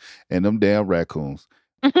seeds and them damn raccoons.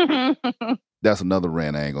 That's another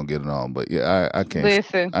rant I ain't gonna get it on. But yeah, I can't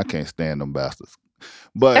Listen. I can't stand them bastards.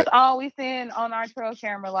 But that's all we send on our trail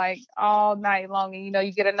camera, like all night long. And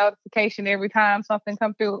you get a notification every time something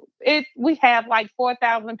come through. We have like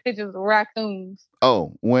 4,000 pictures of raccoons.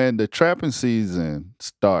 Oh, when the trapping season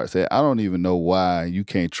starts, I don't even know why you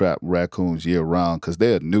can't trap raccoons year round because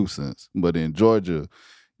they're a nuisance. But in Georgia,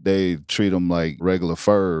 they treat them like regular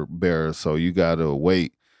fur bearers, so you gotta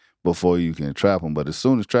wait before you can trap them. But as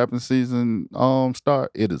soon as trapping season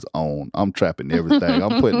start, it is on. I'm trapping everything.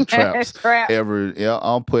 I'm putting traps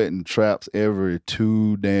I'm putting traps every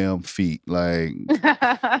 2 damn feet, like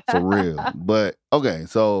for real. But okay,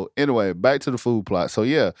 so anyway, back to the food plot. So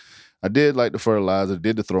yeah, I did like the fertilizer,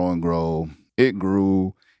 did the throw and grow. It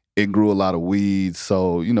grew a lot of weeds.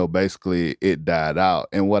 So, basically it died out.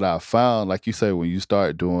 And what I found, like you say, when you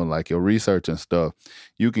start doing like your research and stuff,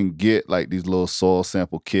 you can get like these little soil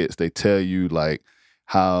sample kits. They tell you like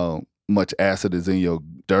how much acid is in your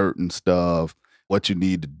dirt and stuff, what you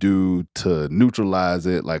need to do to neutralize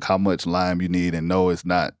it, like how much lime you need. And no, it's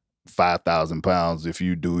not 5,000 pounds if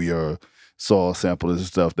you do your soil samples and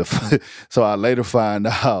stuff. So I later find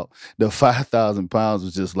out the 5,000 pounds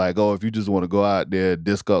was just like, if you just want to go out there,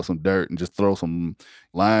 disc up some dirt and just throw some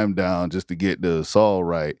lime down just to get the soil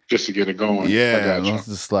right. Just to get it going. Yeah. And it's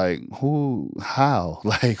just like, how?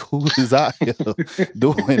 Like, who is out here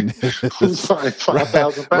doing this? Who's buying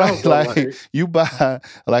 5,000 pounds? Right? Like, you buy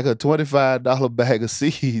like a $25 bag of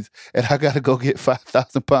seeds and I got to go get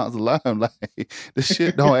 5,000 pounds of lime. Like, this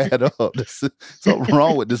shit don't add up. There's something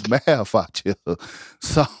wrong with this math out here.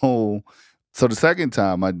 So the second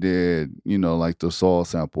time I did, like the soil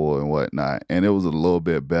sample and whatnot, and it was a little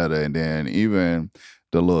bit better. And then even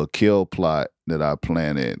the little kill plot that I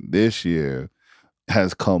planted this year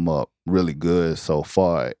has come up really good so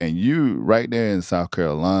far. And you, right there in South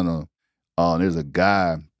Carolina, there's a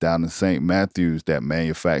guy down in St. Matthews that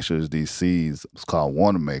manufactures these seeds. It's called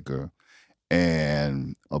Wanamaker.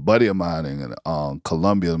 And a buddy of mine in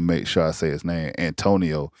Columbia, make sure I say his name,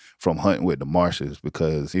 Antonio from Hunting with the Marshes,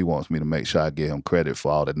 because he wants me to make sure I give him credit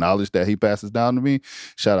for all the knowledge that he passes down to me.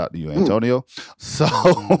 Shout out to you, Antonio. So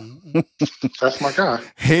that's my guy.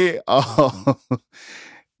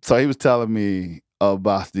 So he was telling me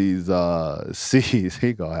about these seeds.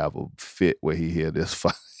 He gonna have a fit when he hear this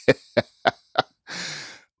fight.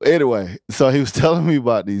 Anyway, so he was telling me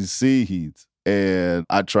about these seeds. And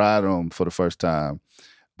I tried them for the first time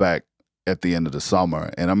back at the end of the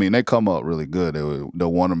summer. And I mean, they come up really good. They were the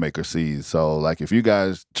Wanamaker seeds. So like if you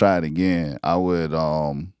guys try it again, I would,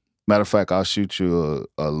 matter of fact, I'll shoot you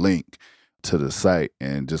a link to the site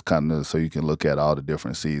and just kind of so you can look at all the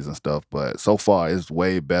different seeds and stuff. But so far it's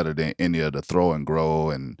way better than any of the throw and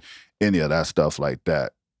grow and any of that stuff like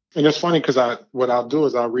that. And it's funny because what I'll do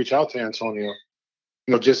is I'll reach out to Antonio.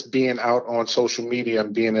 Just being out on social media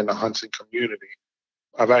and being in the hunting community,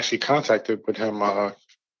 I've actually contacted with him a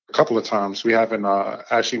couple of times. We haven't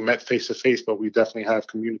actually met face to face, but we definitely have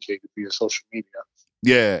communicated via social media.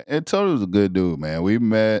 Yeah, Antonio's a good dude, man. We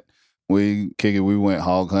met, we went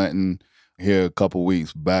hog hunting here a couple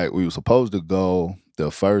weeks back. We were supposed to go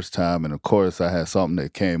the first time, and of course I had something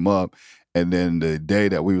that came up. And then the day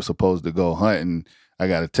that we were supposed to go hunting, I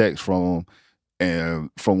got a text from him. And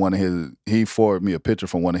from he forwarded me a picture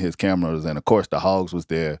from one of his cameras, and of course the hogs was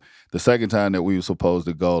there. The second time that we were supposed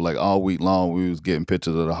to go, like all week long, we was getting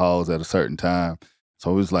pictures of the hogs at a certain time. So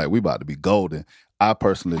it was like, we about to be golden. I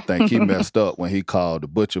personally think he messed up when he called the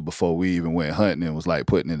butcher before we even went hunting and was like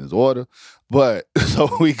putting in his order. But so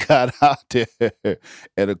we got out there,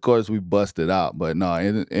 and of course we busted out. But no,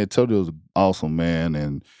 Antonio was awesome, man,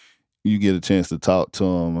 and you get a chance to talk to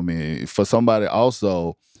him. I mean, for somebody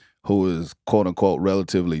also who is quote unquote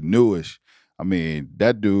relatively newish. I mean,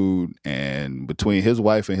 that dude, and between his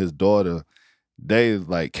wife and his daughter, they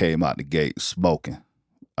like came out the gate smoking.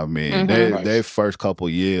 I mean, their first couple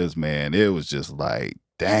years, man, it was just like,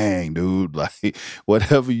 dang, dude, like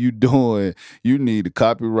whatever you doing, you need to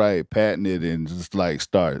copyright, patent it, and just like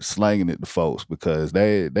start slanging it to folks because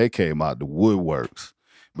they came out the woodworks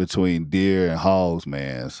between deer and hogs,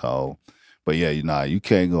 man. So, but yeah, you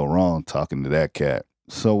can't go wrong talking to that cat.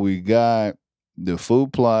 So we got the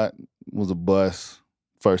food plot was a bust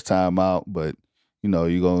first time out, but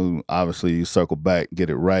you're going to obviously circle back, get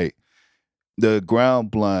it right. The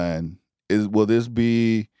ground blind will this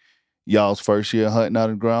be y'all's first year hunting out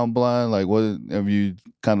of ground blind? Like, what have you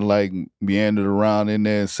kind of like meandered around in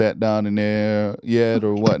there, sat down in there yet,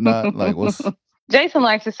 or whatnot? Like, what's Jason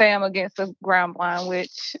likes to say I'm against the ground blind,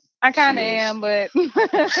 which I kind of am, but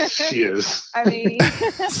She is. I mean,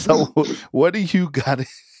 so? What do you got?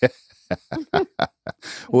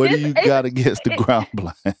 What do you got against the ground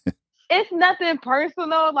blind? it's nothing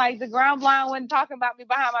personal. Like the ground blind wasn't talking about me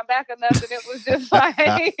behind my back or nothing. It was just like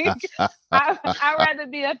I'd rather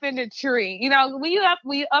be up in the tree. You know, when you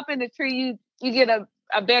up in the tree, you get a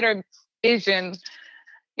better vision.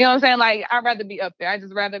 You know what I'm saying? Like I'd rather be up there.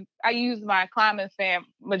 I use my climbing stand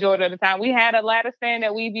majority of the time. We had a ladder stand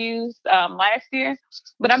that we've used last year,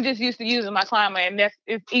 but I'm just used to using my climber, and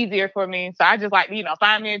it's easier for me. So I just like,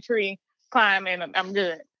 find me a tree, climb, and I'm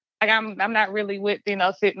good. Like I'm not really with,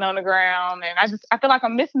 sitting on the ground, and I feel like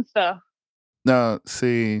I'm missing stuff. No,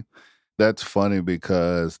 see, that's funny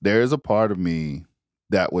because there's a part of me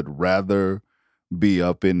that would rather be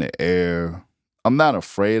up in the air. I'm not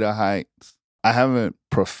afraid of heights. I haven't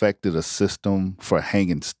perfected a system for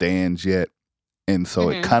hanging stands yet. And so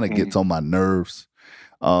it kind of gets on my nerves.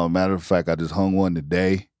 Matter of fact, I just hung one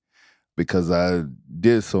today because I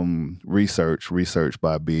did some research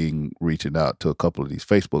by reaching out to a couple of these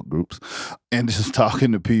Facebook groups and just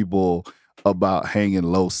talking to people about hanging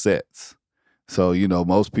low sets. So,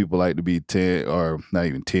 most people like to be 10 or not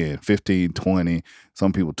even 10, 15, 20,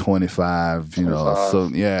 some people 25,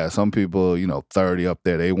 some people, 30 up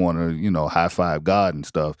there. They want to, high five God and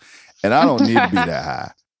stuff. And I don't need to be that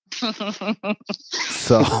high.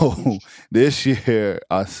 So this year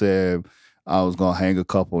I said I was going to hang a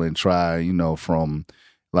couple and try, from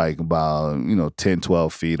like about, 10,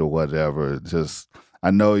 12 feet or whatever. Just, I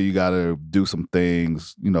know you got to do some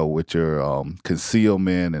things, with your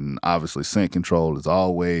concealment, and obviously scent control is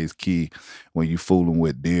always key when you fooling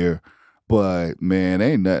with deer. But man,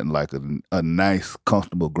 ain't nothing like a nice,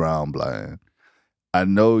 comfortable ground blind. I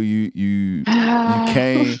know you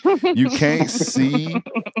can't see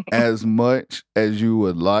as much as you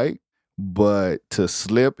would like, but to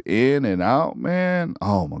slip in and out, man,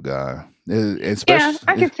 oh my God! Yeah,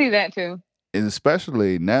 I can see that too. And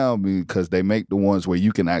especially now because they make the ones where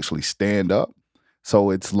you can actually stand up. So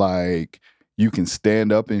it's like you can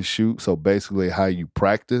stand up and shoot. So basically how you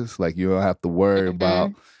practice, like you don't have to worry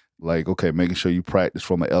about like, okay, making sure you practice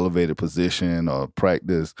from an elevated position or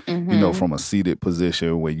practice, from a seated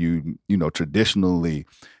position where you traditionally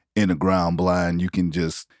in a ground blind, you can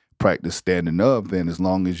just practice standing up. And as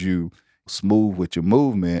long as you smooth with your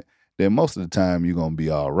movement, then most of the time you're going to be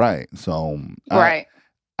all right. So right.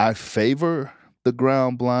 I favor the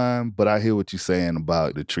ground blind, but I hear what you're saying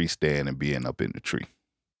about the tree stand and being up in the tree.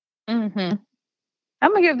 I'm going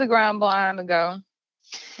to give the ground blind a go.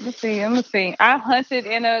 Let me see. I hunted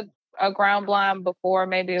in a ground blind before,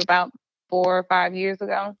 maybe about 4 or 5 years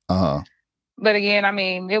ago. But again, I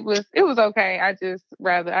mean, it was okay. I just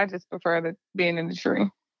prefer being in the tree.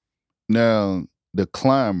 Now, the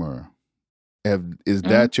climber, is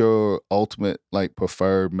that your ultimate like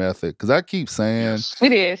preferred method? Because I keep saying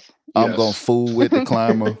it is. I'm gonna fool with the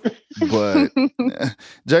climber, but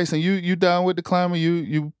Jason, you down with the climber?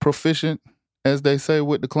 You proficient, as they say,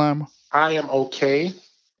 with the climber? I am okay.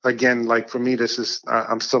 Again, like for me, this is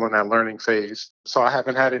I'm still in that learning phase, so I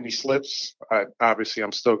haven't had any slips. Obviously,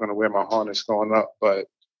 I'm still gonna wear my harness going up, but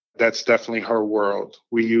that's definitely her world.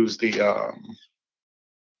 We use the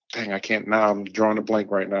I can't now. I'm drawing a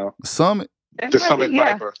blank right now. Summit. The Summit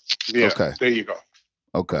Viper. Yeah, okay. There you go.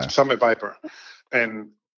 Okay. Summit Viper. And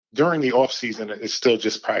during the off season, it's still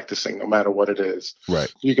just practicing no matter what it is.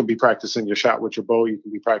 Right. You can be practicing your shot with your bow. You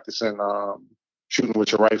can be practicing shooting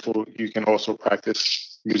with your rifle. You can also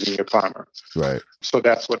practice using your climber. Right. So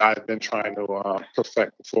that's what I've been trying to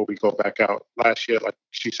perfect before we go back out. Last year, like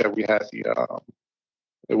she said, we had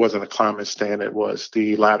it wasn't a climbing stand. It was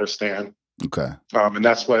the ladder stand. Okay. And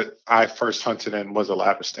that's what I first hunted in, was a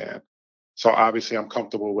ladder stand. So obviously I'm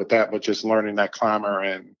comfortable with that, but just learning that climber,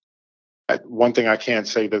 and one thing I can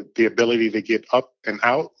say, that the ability to get up and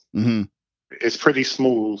out is pretty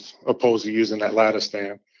smooth opposed to using that ladder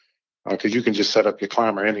stand, because you can just set up your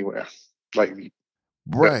climber anywhere. Like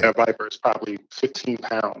that Viper is probably 15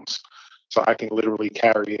 pounds. So I can literally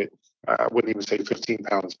carry it. I wouldn't even say 15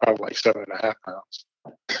 pounds, probably like 7.5 pounds.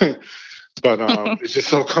 But it's just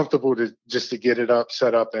so comfortable to get it up,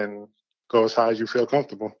 set up, and go as high as you feel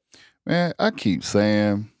comfortable. Man, I keep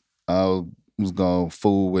saying I was going to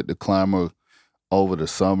fool with the climber over the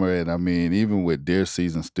summer. And I mean, even with deer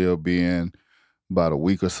season still being about a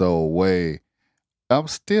week or so away, I'm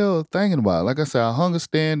still thinking about it. Like I said, I hung a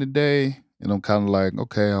stand today and I'm kind of like,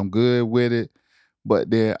 okay, I'm good with it.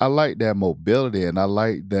 But then I like that mobility, and I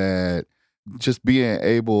like that just being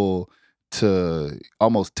able to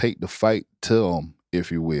almost take the fight to them,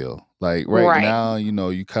 if you will. Like right now,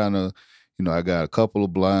 you kind of, I got a couple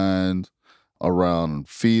of blinds around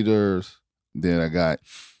feeders. Then I got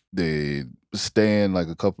the stand, like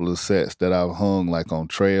a couple of sets that I've hung like on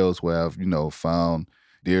trails where I've, found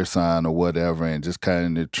deer sign or whatever, and just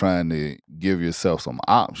kind of trying to give yourself some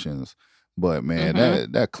options. But man,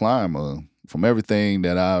 that climber, from everything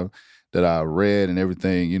that I read and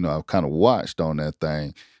everything, I've kind of watched on that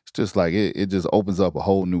thing, it's just like it just opens up a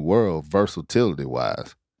whole new world versatility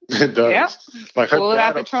wise. It does. Yep. Like her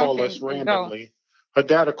dad will call us randomly. Her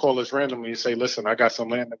dad will call us randomly and say, "Listen, I got some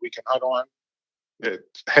land that we can hunt on.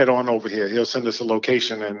 Head on over here." He'll send us a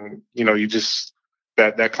location, and you just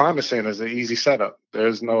that climate center is an easy setup.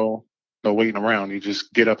 There's no waiting around. You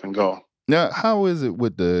just get up and go. Now, how is it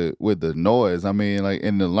with the noise? I mean, like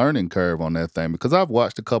in the learning curve on that thing, because I've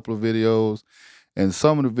watched a couple of videos, and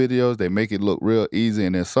some of the videos they make it look real easy,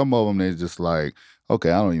 and then some of them they're just like,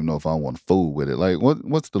 okay, I don't even know if I want to fool with it. Like,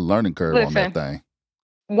 what's the learning curve on that thing?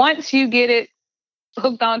 Once you get it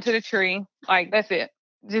hooked onto the tree, like that's it.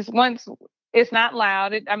 Just once it's not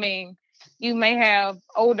loud. You may have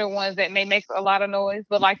older ones that may make a lot of noise,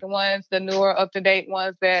 but like the newer, up-to-date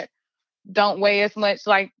ones that don't weigh as much,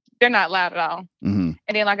 like they're not loud at all. Mm-hmm.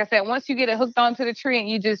 And then, like I said, once you get it hooked onto the tree and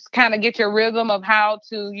you just kind of get your rhythm of how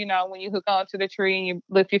to, when you hook onto the tree and you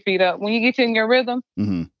lift your feet up, when you get in your rhythm,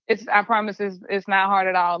 I promise it's not hard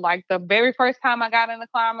at all. Like the very first time I got in the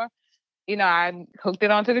climber, I hooked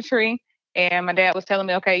it onto the tree and my dad was telling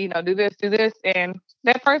me, okay, do this. And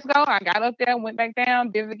that first go, I got up there, went back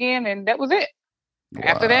down, did it again, and that was it. Wow.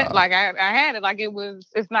 After that, like I had it, like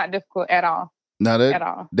it's not difficult at all. Now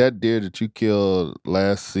that deer that you killed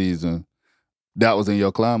last season, that was in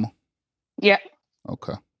your climber? Yeah.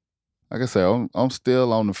 Okay. Like I said, I'm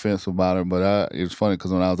still on the fence about it, but it's funny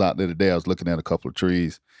because when I was out there today, I was looking at a couple of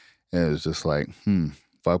trees, and it was just like,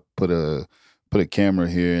 if I put a camera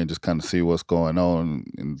here and just kind of see what's going on,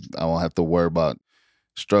 and I won't have to worry about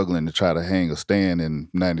struggling to try to hang a stand in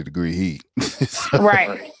 90-degree heat.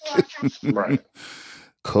 Right. Right.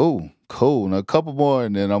 Cool. Now a couple more,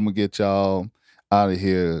 and then I'm gonna get y'all out of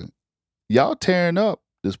here. Y'all tearing up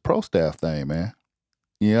this pro staff thing, man.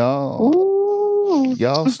 Y'all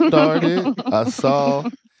started. I saw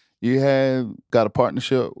you had got a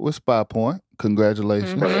partnership with Spy Point.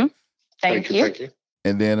 Congratulations. Mm-hmm. Thank you. Thank you.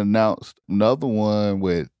 And then announced another one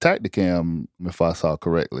with Tacticam, if I saw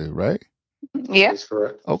correctly, right? Yeah. That's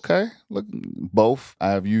correct. Okay. Look, both.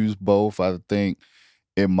 I've used both. I think,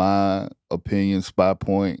 in my opinion, Spy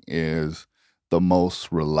Point is the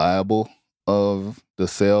most reliable of the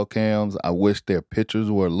cell cams. I wish their pictures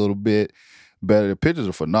were a little bit better. The pictures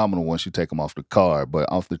are phenomenal once you take them off the card,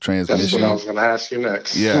 but off the transmission. That's what I was going to ask you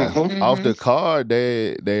next. Yeah. Off the card,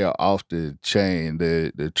 they are off the chain.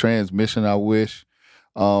 The transmission, I wish,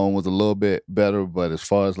 was a little bit better, but as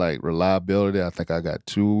far as like reliability, I think I got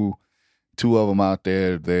two of them out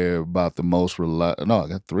there. They're about the most reliable. No, I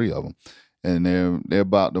got three of them. And they're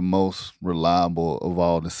about the most reliable of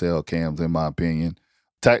all the cell cams, in my opinion.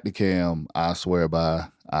 Tacticam, I swear by.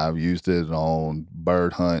 I've used it on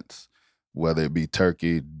bird hunts, whether it be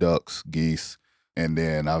turkey, ducks, geese, and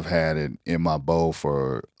then I've had it in my bow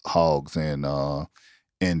for hogs and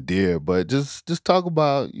deer. But just talk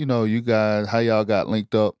about, you guys, how y'all got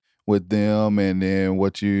linked up with them, and then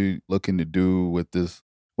what you looking to do with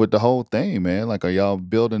the whole thing, man. Like, are y'all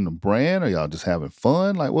building a brand? Or y'all just having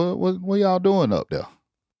fun? Like, what y'all doing up there?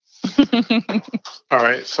 All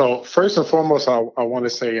right. So first and foremost, I want to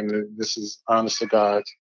say, and this is honest to God,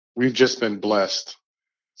 we've just been blessed.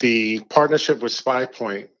 The partnership with Spy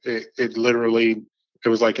Point, it literally, it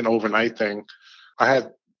was like an overnight thing. I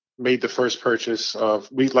had made the first purchase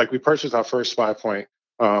we purchased our first Spy Point.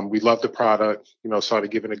 We loved the product,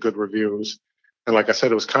 started giving it good reviews. And like I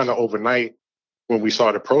said, it was kind of overnight when we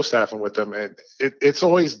started pro staffing with them. And it's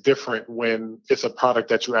always different when it's a product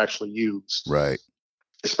that you actually use. Right.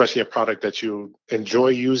 Especially a product that you enjoy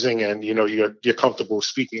using and, you're comfortable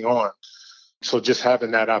speaking on. So just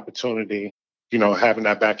having that opportunity, having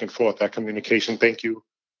that back and forth, that communication. Thank you,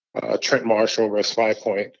 Trent Marsh over at Spy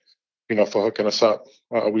Point, for hooking us up.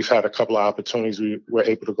 We've had a couple of opportunities. We were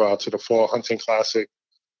able to go out to the Fall Hunting Classic,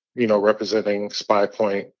 representing Spy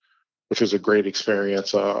Point, which was a great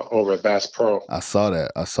experience over at Bass Pro. I saw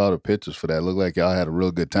that. I saw the pictures for that. It looked like y'all had a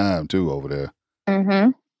real good time too over there.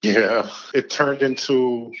 Mm-hmm. Yeah, it turned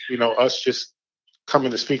into, us just coming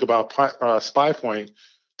to speak about Spy Point,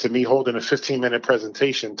 to me holding a 15-minute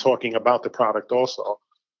presentation talking about the product also.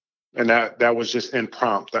 And that was just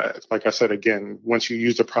impromptu. Like I said, again, once you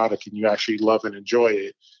use the product and you actually love and enjoy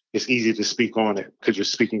it, it's easy to speak on it because you're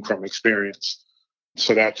speaking from experience.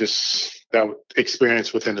 So that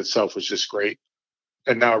experience within itself was just great.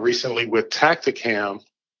 And now recently with Tacticam,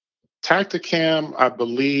 I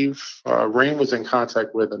believe Rain was in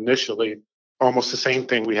contact with initially, almost the same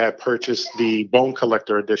thing. We had purchased the Bone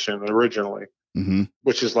Collector edition originally,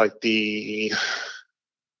 which is like the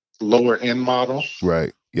lower end model.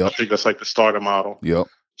 Right. Yep. I think that's like the starter model. Yep.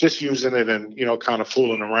 Just using it and, kind of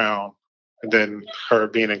fooling around. And then her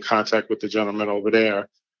being in contact with the gentleman over there,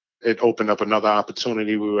 it opened up another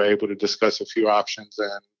opportunity. We were able to discuss a few options,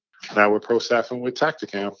 and now we're pro staffing with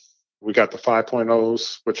Tacticam. We got the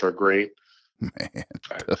 5.0s, which are great. Man.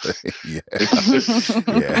 Yeah.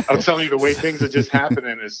 I'm telling you, the way things are just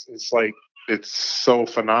happening it's like, it's so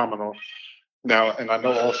phenomenal. Now, and I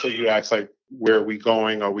know also you asked, like, where are we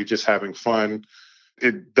going? Are we just having fun?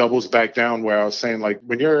 It doubles back down where I was saying, like,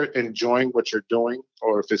 when you're enjoying what you're doing,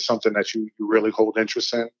 or if it's something that you really hold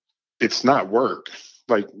interest in, it's not work.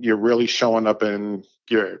 Like, you're really showing up and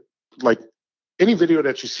you're like, any video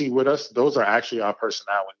that you see with us, those are actually our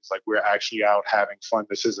personalities. Like, we're actually out having fun.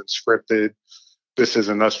 This isn't scripted. This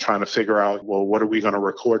isn't us trying to figure out, well, what are we going to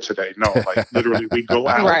record today? No, like, literally we go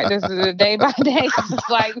out. Right. This is a day by day. It's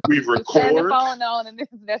like we record. Turn the phone on and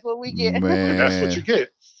that's what we get. Man, and that's what you get.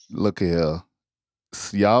 Look at here.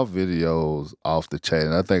 Y'all videos off the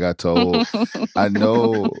chain. I think I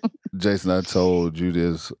know, Jason, I told you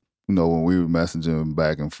this, when we were messaging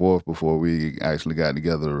back and forth before we actually got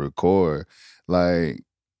together to record. Like,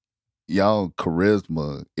 y'all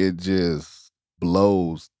charisma, it just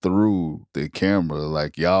blows through the camera.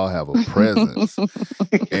 Like, y'all have a presence.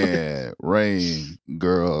 And Rain,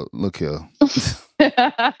 girl, look here.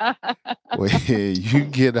 When you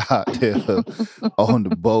get out there on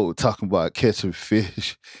the boat talking about catching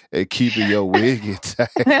fish and keeping your wig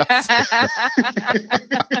intact. And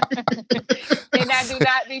I do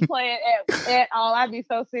not be playing at all. I be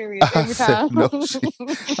so serious every time.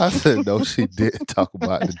 I said, no, she didn't talk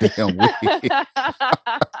about the damn wig.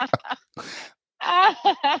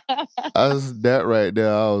 That right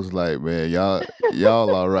there, I was like, man, y'all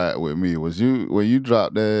all right with me. When you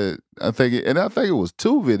dropped that, I think it was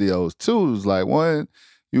 2 videos too. It was like one,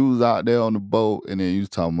 you was out there on the boat, and then you was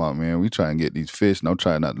talking about, man, we try and get these fish, and I'm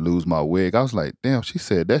trying not to lose my wig. I was like, damn, she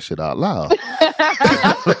said that shit out loud.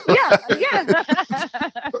 Yeah.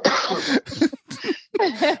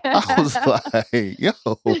 I was like, yo.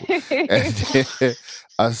 And then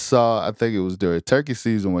I think it was during turkey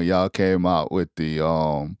season when y'all came out with the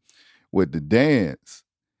dance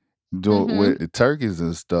with the turkeys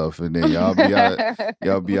and stuff, and then y'all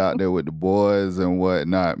be out there with the boys and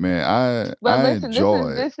whatnot. Man, I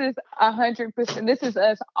enjoy it. This is 100%. This is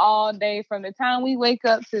us all day from the time we wake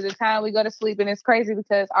up to the time we go to sleep, and it's crazy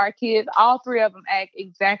because our kids, all 3 of them, act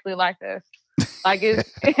exactly like us. Like, it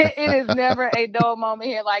is never a dull moment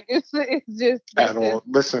here. Like, it's just at all.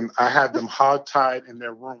 Listen, I have them hog-tied in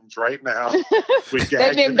their rooms right now.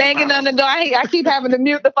 They've been banging on the door. I keep having to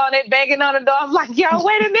mute the phone. They're banging on the door. I'm like, yo,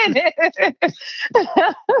 wait a minute.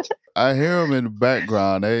 I hear them in the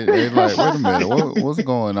background. They like, wait a minute, what's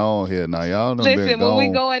going on here now? Y'all done Listen, been when we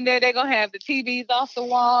gone. go in there, they're gonna have the TVs off the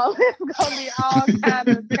wall. It's gonna be all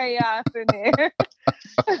kinds of chaos in there.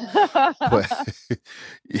 But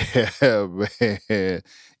yeah, man,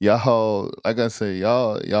 y'all, like I say,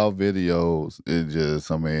 y'all videos, it just,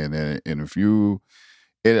 I mean, and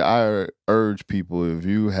I urge people, if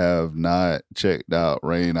you have not checked out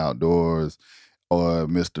Rain Outdoors or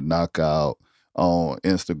Mr. Knockout on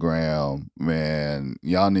Instagram, man,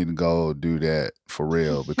 y'all need to go do that for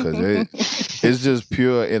real, because it's just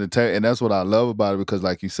pure entertainment. And that's what I love about it, because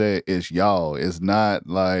like you said, it's y'all. It's not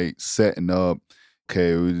like setting up,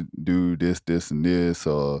 okay, we do this, and this,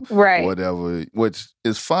 or whatever, which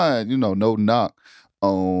is fine, no knock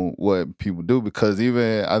on what people do, because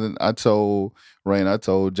even I told Rain, I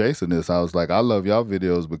told Jason this, I was like, I love y'all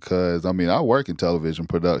videos because, I mean, I work in television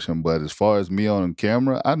production, but as far as me on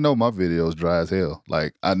camera, I know my videos dry as hell.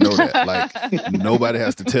 Like, I know that. Like, nobody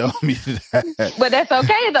has to tell me that. But that's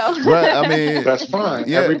okay, though. Right, I mean, that's fine.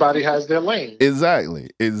 Yeah. Everybody has their lane. Exactly.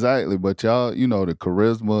 But y'all, the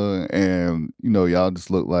charisma, and, y'all just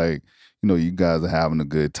look like, you guys are having a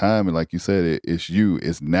good time. And like you said, it's you.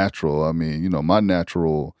 It's natural. I mean, my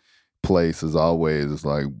natural place is always, it's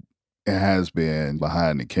like, it has been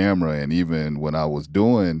behind the camera. And even when I was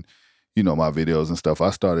doing, my videos and stuff, I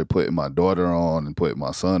started putting my daughter on and putting my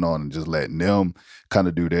son on and just letting them kind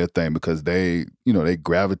of do their thing, because they, they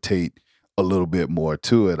gravitate a little bit more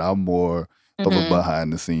to it. I'm more of a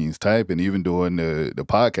behind the scenes type. And even doing the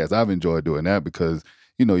podcast, I've enjoyed doing that because,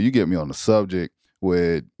 you get me on the subject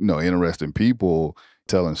with, interesting people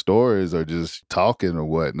telling stories or just talking or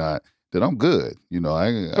whatnot, then I'm good.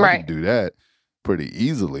 I can do that pretty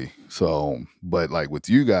easily. So, but like with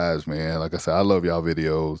you guys, man, like I said, I love y'all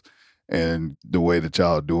videos and the way that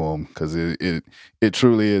y'all do them because it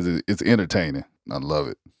truly is. It's entertaining. I love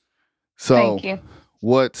it. So, Thank you.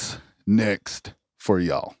 What's next for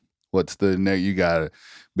y'all? What's the next? You got a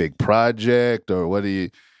big project or what do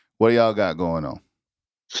y'all got going on?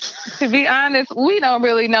 To be honest, we don't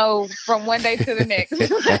really know from one day to the next.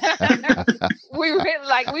 we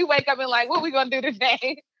wake up and like, what we gonna do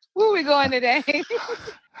today? Where we going today?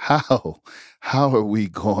 How are we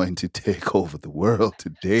going to take over the world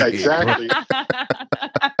today? Exactly.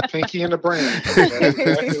 Pinky and the brain. That's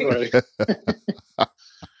exactly right.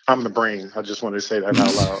 I'm the brain. I just wanted to say that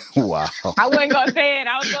out loud. Wow. I wasn't gonna say it.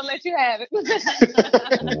 I was gonna let you have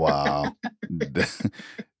it. Wow.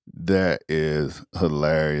 That is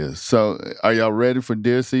hilarious. So are y'all ready for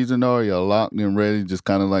deer season or are y'all locked and ready, just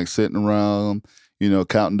kind of like sitting around,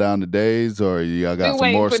 counting down the days, or y'all got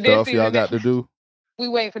some more stuff y'all got to do? We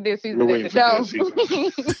waiting for this season. We're waiting for this season.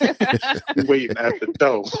 We're waiting at the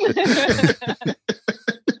door.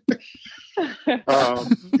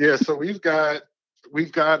 So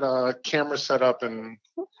we've got a camera set up in,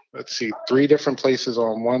 let's see, 3 different places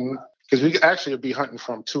on one, because we actually will be hunting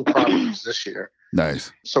from 2 properties this year.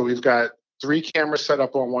 Nice. So we've got 3 cameras set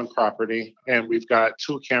up on one property, and we've got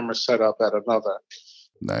 2 cameras set up at another.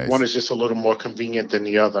 Nice. One is just a little more convenient than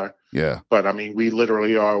the other. Yeah. But I mean, we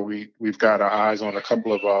literally are. We've got our eyes on a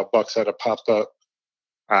couple of bucks that have popped up.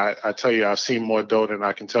 I tell you, I've seen more doe than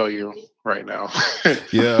I can tell you right now.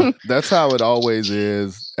 Yeah, that's how it always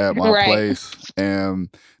is at my place. And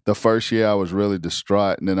the first year I was really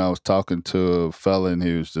distraught, and then I was talking to a fella, and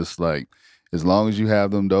he was just like, as long as you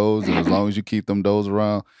have them does and as long as you keep them does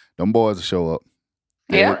around, them boys will show up.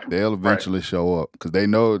 They'll eventually show up because they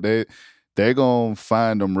know they're going to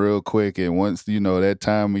find them real quick. And once, that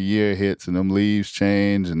time of year hits and them leaves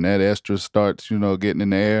change and that estrus starts, getting in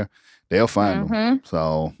the air, they'll find them.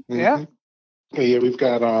 So, yeah, we've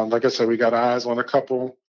got, like I said, we got eyes on a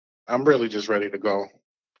couple. I'm really just ready to go.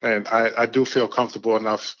 And I do feel comfortable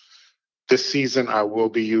enough. This season, I will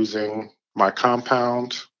be using my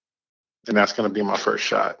compound. And that's going to be my first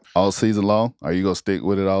shot. All season long? Are you going to stick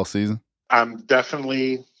with it all season? I'm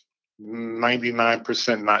definitely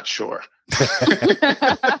 99% not sure.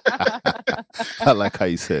 I like how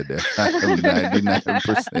you said that. I'm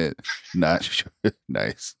 99% not sure.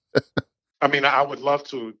 Nice. I mean, I would love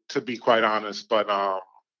to be quite honest, but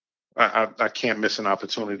I can't miss an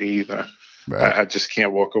opportunity either. Right. I just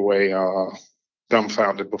can't walk away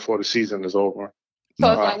dumbfounded before the season is over. So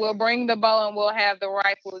it's like we'll bring the bow and we'll have the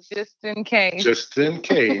rifle just in case. Just in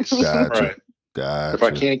case. Gotcha. Right. Gotcha. If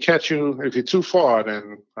I can't catch you, if you're too far,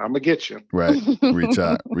 then I'm going to get you. Right. Reach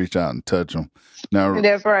out and touch them. Now,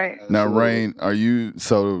 that's right. Now, Rain,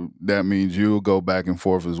 so that means you'll go back and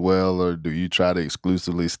forth as well, or do you try to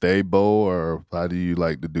exclusively stay bow, or how do you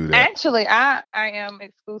like to do that? Actually, I am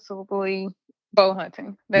exclusively bow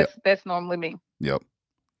hunting. That's normally me. Yep.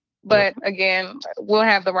 But again, we'll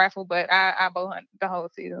have the rifle, but I bow hunt the whole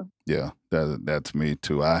season. Yeah, that's me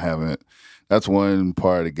too. That's one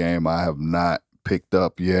part of the game I have not picked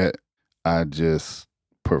up yet. I just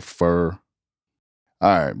prefer.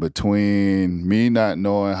 All right, between me not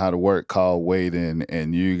knowing how to work call waiting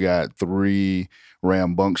and you got 3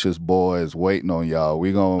 rambunctious boys waiting on y'all,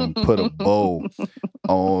 we're going to put a bow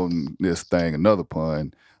on this thing. Another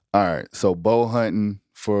pun. All right, so bow hunting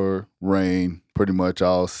for Rain pretty much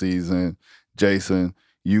all season. Jason,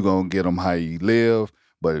 you going to get them how you live,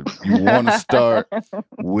 but you want to start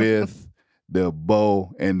with the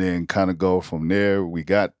bow and then kind of go from there. We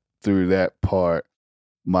got through that part.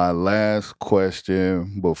 My last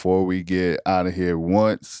question before we get out of here,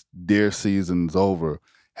 once deer season's over,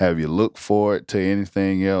 have you looked forward to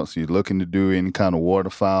anything else? You looking to do any kind of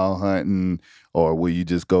waterfowl hunting, or will you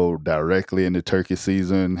just go directly into turkey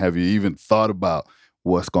season? Have you even thought about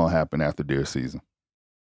what's going to happen after deer season?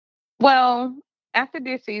 Well, after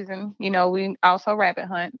deer season, we also rabbit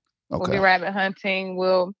hunt. Okay. We'll be rabbit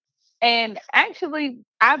hunting. And actually,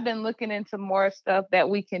 I've been looking into more stuff that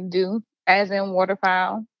we can do as in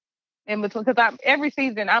waterfowl in between, because every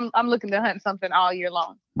season I'm looking to hunt something all year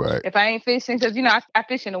long. Right. If I ain't fishing, because I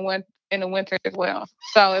fish in the winter as well.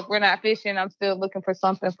 So if we're not fishing, I'm still looking for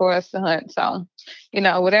something for us to hunt. So,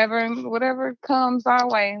 whatever comes our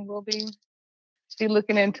way, we'll be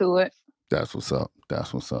looking into it. That's what's up.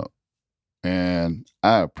 And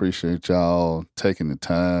I appreciate y'all taking the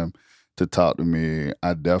time to talk to me.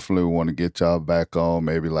 I definitely want to get y'all back on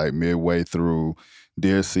maybe like midway through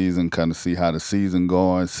deer season, kind of see how the season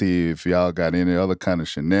going, see if y'all got any other kind of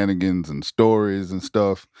shenanigans and stories and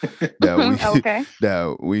stuff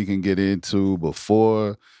that we can get into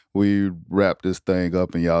before we wrap this thing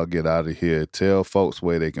up and y'all get out of here. Tell folks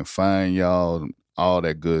where they can find y'all, all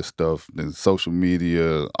that good stuff, the social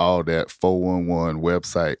media, all that 411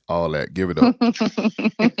 website, all that. Give it up.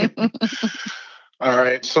 All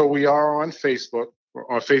right. So we are on Facebook.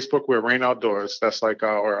 On Facebook, we're Rain Outdoors. That's like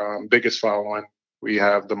our biggest following. We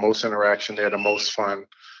have the most interaction there, the most fun,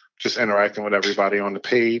 just interacting with everybody on the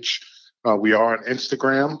page. We are on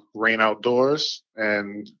Instagram, Rain Outdoors,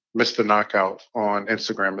 and Mr. Knockout on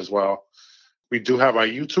Instagram as well. We do have our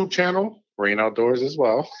YouTube channel, Rain Outdoors as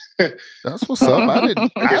well. That's what's up. I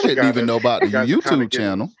didn't even know about the YouTube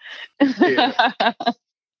channel. Yeah.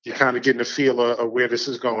 You're kind of getting a feel of where this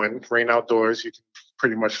is going. Rain Outdoors, you can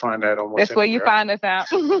pretty much find that on. That's where you find us out.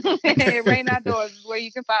 Rain Outdoors is where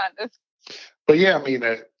you can find us. But yeah, I mean,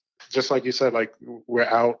 just like you said, like we're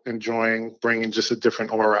out enjoying, bringing just a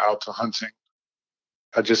different aura out to hunting.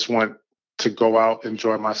 I just want to go out,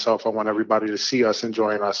 enjoy myself. I want everybody to see us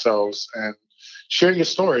enjoying ourselves and share your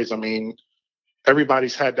stories. I mean,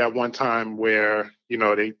 everybody's had that one time where, you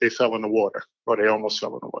know, they fell in the water or they almost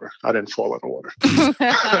fell in the water. I didn't fall in the water.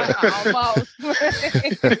 Almost.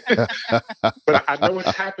 But I know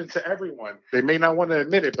it's happened to everyone. They may not want to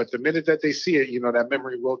admit it, but the minute that they see it, you know, that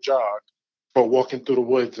memory will jog. For walking through the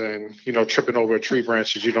woods and, you know, tripping over a tree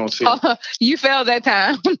branches you don't see. You fell that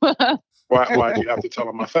time. Why do you have to tell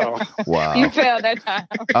him I fell? Wow. You fell that time.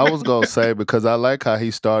 I was going to say, because I like how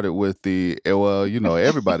he started with well, you know,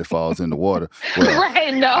 everybody falls in the water. Well,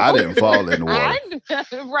 right, no. I didn't fall in the water.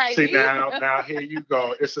 Right. See, now here you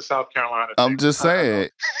go. It's the South Carolina thing. I'm just saying.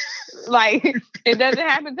 Like, it doesn't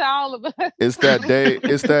happen to all of us. It's that Dave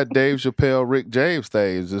Chappelle, Rick James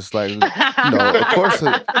thing. It's just like, you know, of course,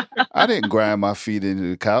 I didn't grind my feet into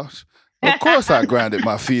the couch. Of course I grinded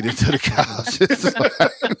my feet into the couch. It's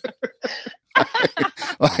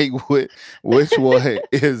like which one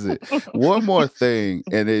is it? One more thing,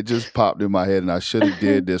 and it just popped in my head, and I should have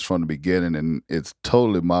did this from the beginning, and it's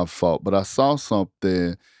totally my fault. But I saw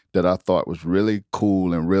something that I thought was really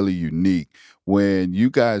cool and really unique. When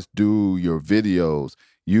you guys do your videos,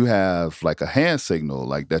 you have like a hand signal,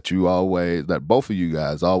 like that both of you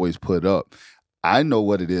guys always put up. I know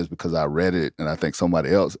what it is because I read it, and I think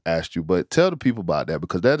somebody else asked you. But tell the people about that,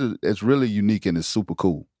 because it's really unique and it's super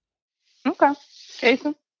cool. Okay,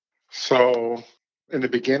 Jason. So, in the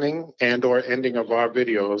beginning and or ending of our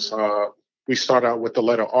videos, we start out with the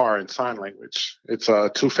letter R in sign language. It's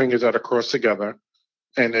two fingers that are crossed together,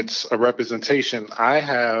 and it's a representation. I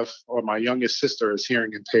have, or my youngest sister is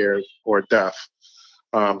hearing impaired or deaf,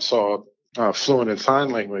 so fluent in sign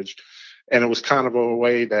language, and it was kind of a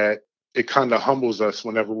way that it kind of humbles us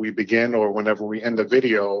whenever we begin or whenever we end the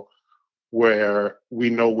video, where we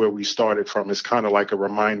know where we started from. It's kind of like a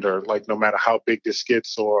reminder, like no matter how big this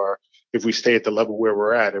gets or if we stay at the level where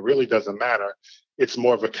we're at, it really doesn't matter. It's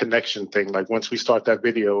more of a connection thing. Like once we start that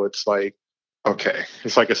video, it's like, okay,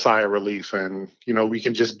 it's like a sigh of relief, and, you know, we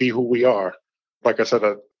can just be who we are. Like I said,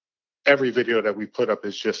 every video that we put up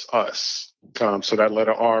is just us. So that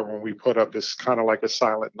letter R, when we put up, is kind of like a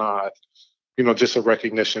silent nod. You know, just a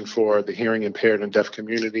recognition for the hearing impaired and deaf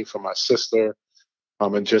community, for my sister,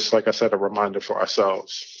 and just, like I said, a reminder for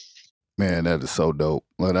ourselves. Man, that is so dope.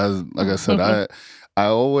 Like I said, I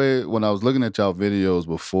always, when I was looking at y'all videos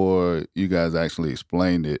before you guys actually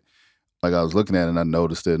explained it, like I was looking at it and I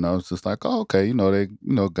noticed it, and I was just like, oh, okay, you know, they,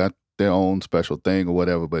 you know, got their own special thing or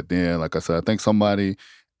whatever. But then, like I said, I think somebody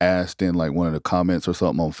asked in like one of the comments or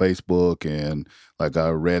something on Facebook, and like I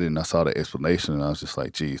read it and I saw the explanation, and I was just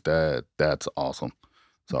like, geez, that's awesome.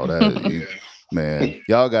 So that man,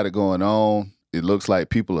 y'all got it going on. It looks like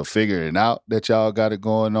people are figuring out that y'all got it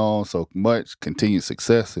going on. So much continued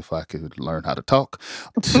success, if I could learn how to talk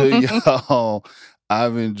to y'all.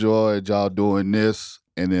 I've enjoyed y'all doing this,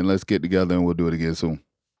 and then let's get together and we'll do it again soon.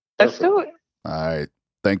 Let's do it. All right.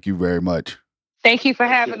 Thank you very much. Thank you for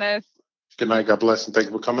having us. Good night. God bless, and thank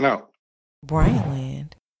you for coming out. Bryant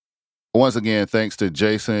Land. Once again, thanks to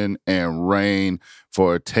Jason and Rain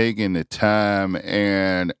for taking the time.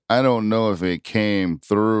 And I don't know if it came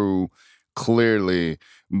through clearly,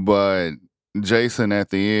 but Jason at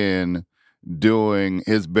the end doing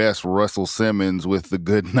his best Russell Simmons with the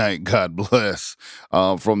Good Night, God Bless,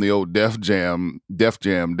 from the old Def Jam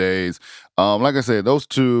days. Like I said, those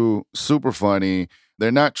two, super funny.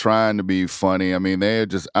 They're not trying to be funny. I mean, they're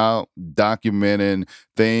just out documenting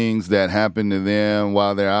things that happen to them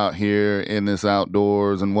while they're out here in this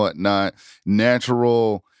outdoors and whatnot.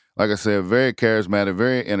 Natural, Like I said, very charismatic,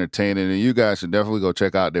 very entertaining, and you guys should definitely go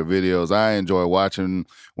check out their videos. I enjoy watching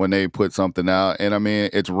when they put something out, and I mean,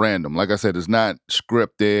 it's random. Like I said, it's not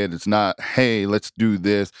scripted. It's not, hey, let's do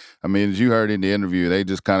this. I mean, as you heard in the interview, they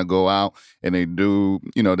just kind of go out and they do,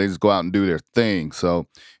 they just go out and do their thing. So,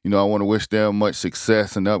 I want to wish them much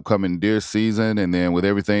success in the upcoming deer season, and then with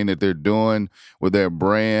everything that they're doing with their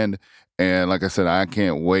brand. And like I said, I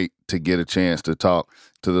can't wait to get a chance to talk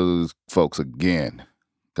to those folks again.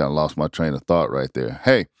 Kind of lost my train of thought right there.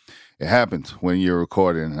 Hey, it happens when you're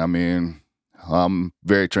recording. I mean, I'm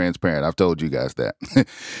very transparent. I've told you guys that.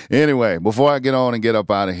 Anyway, before I get on and get up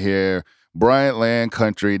out of here,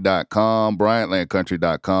 BryantLandCountry.com,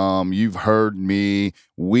 BryantLandCountry.com. You've heard me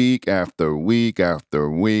week after week after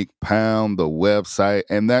week pound the website,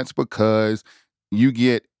 and that's because you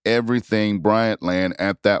get everything Bryant Land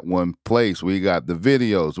at that one place. We got the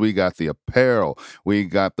videos, we got the apparel, we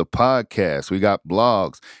got the podcasts, we got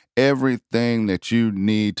blogs, everything that you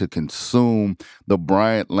need to consume the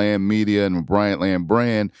Bryant Land media and the Bryant Land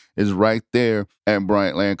brand is right there at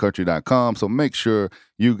BryantLandCountry.com. So make sure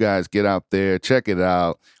you guys get out there, check it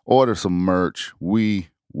out, order some merch. We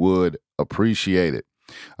would appreciate it.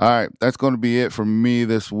 All right, that's going to be it for me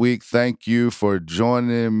this week. Thank you for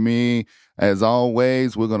joining me. As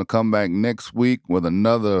always, we're going to come back next week with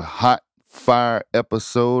another hot fire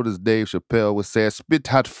episode. As Dave Chappelle would say, spit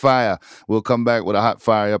hot fire. We'll come back with a hot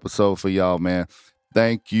fire episode for y'all, man.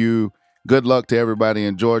 Thank you. Good luck to everybody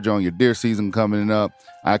in Georgia on your deer season coming up.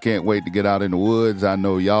 I can't wait to get out in the woods. I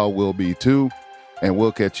know y'all will be too. And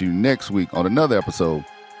we'll catch you next week on another episode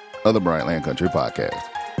of the Bryant Land Country Podcast.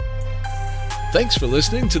 Thanks for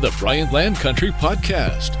listening to the Bryant Land Country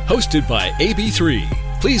Podcast, hosted by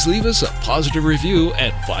AB3. Please leave us a positive review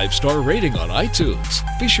and 5-star rating on iTunes.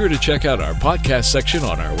 Be sure to check out our podcast section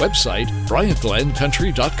on our website,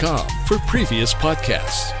 BryantLandCountry.com, for previous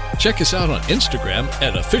podcasts. Check us out on Instagram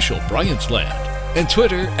at Official Bryant Land and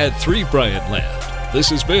Twitter at 3BryantLand. This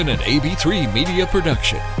has been an AB3 Media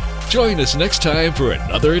production. Join us next time for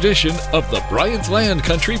another edition of the Bryant Land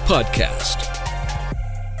Country Podcast.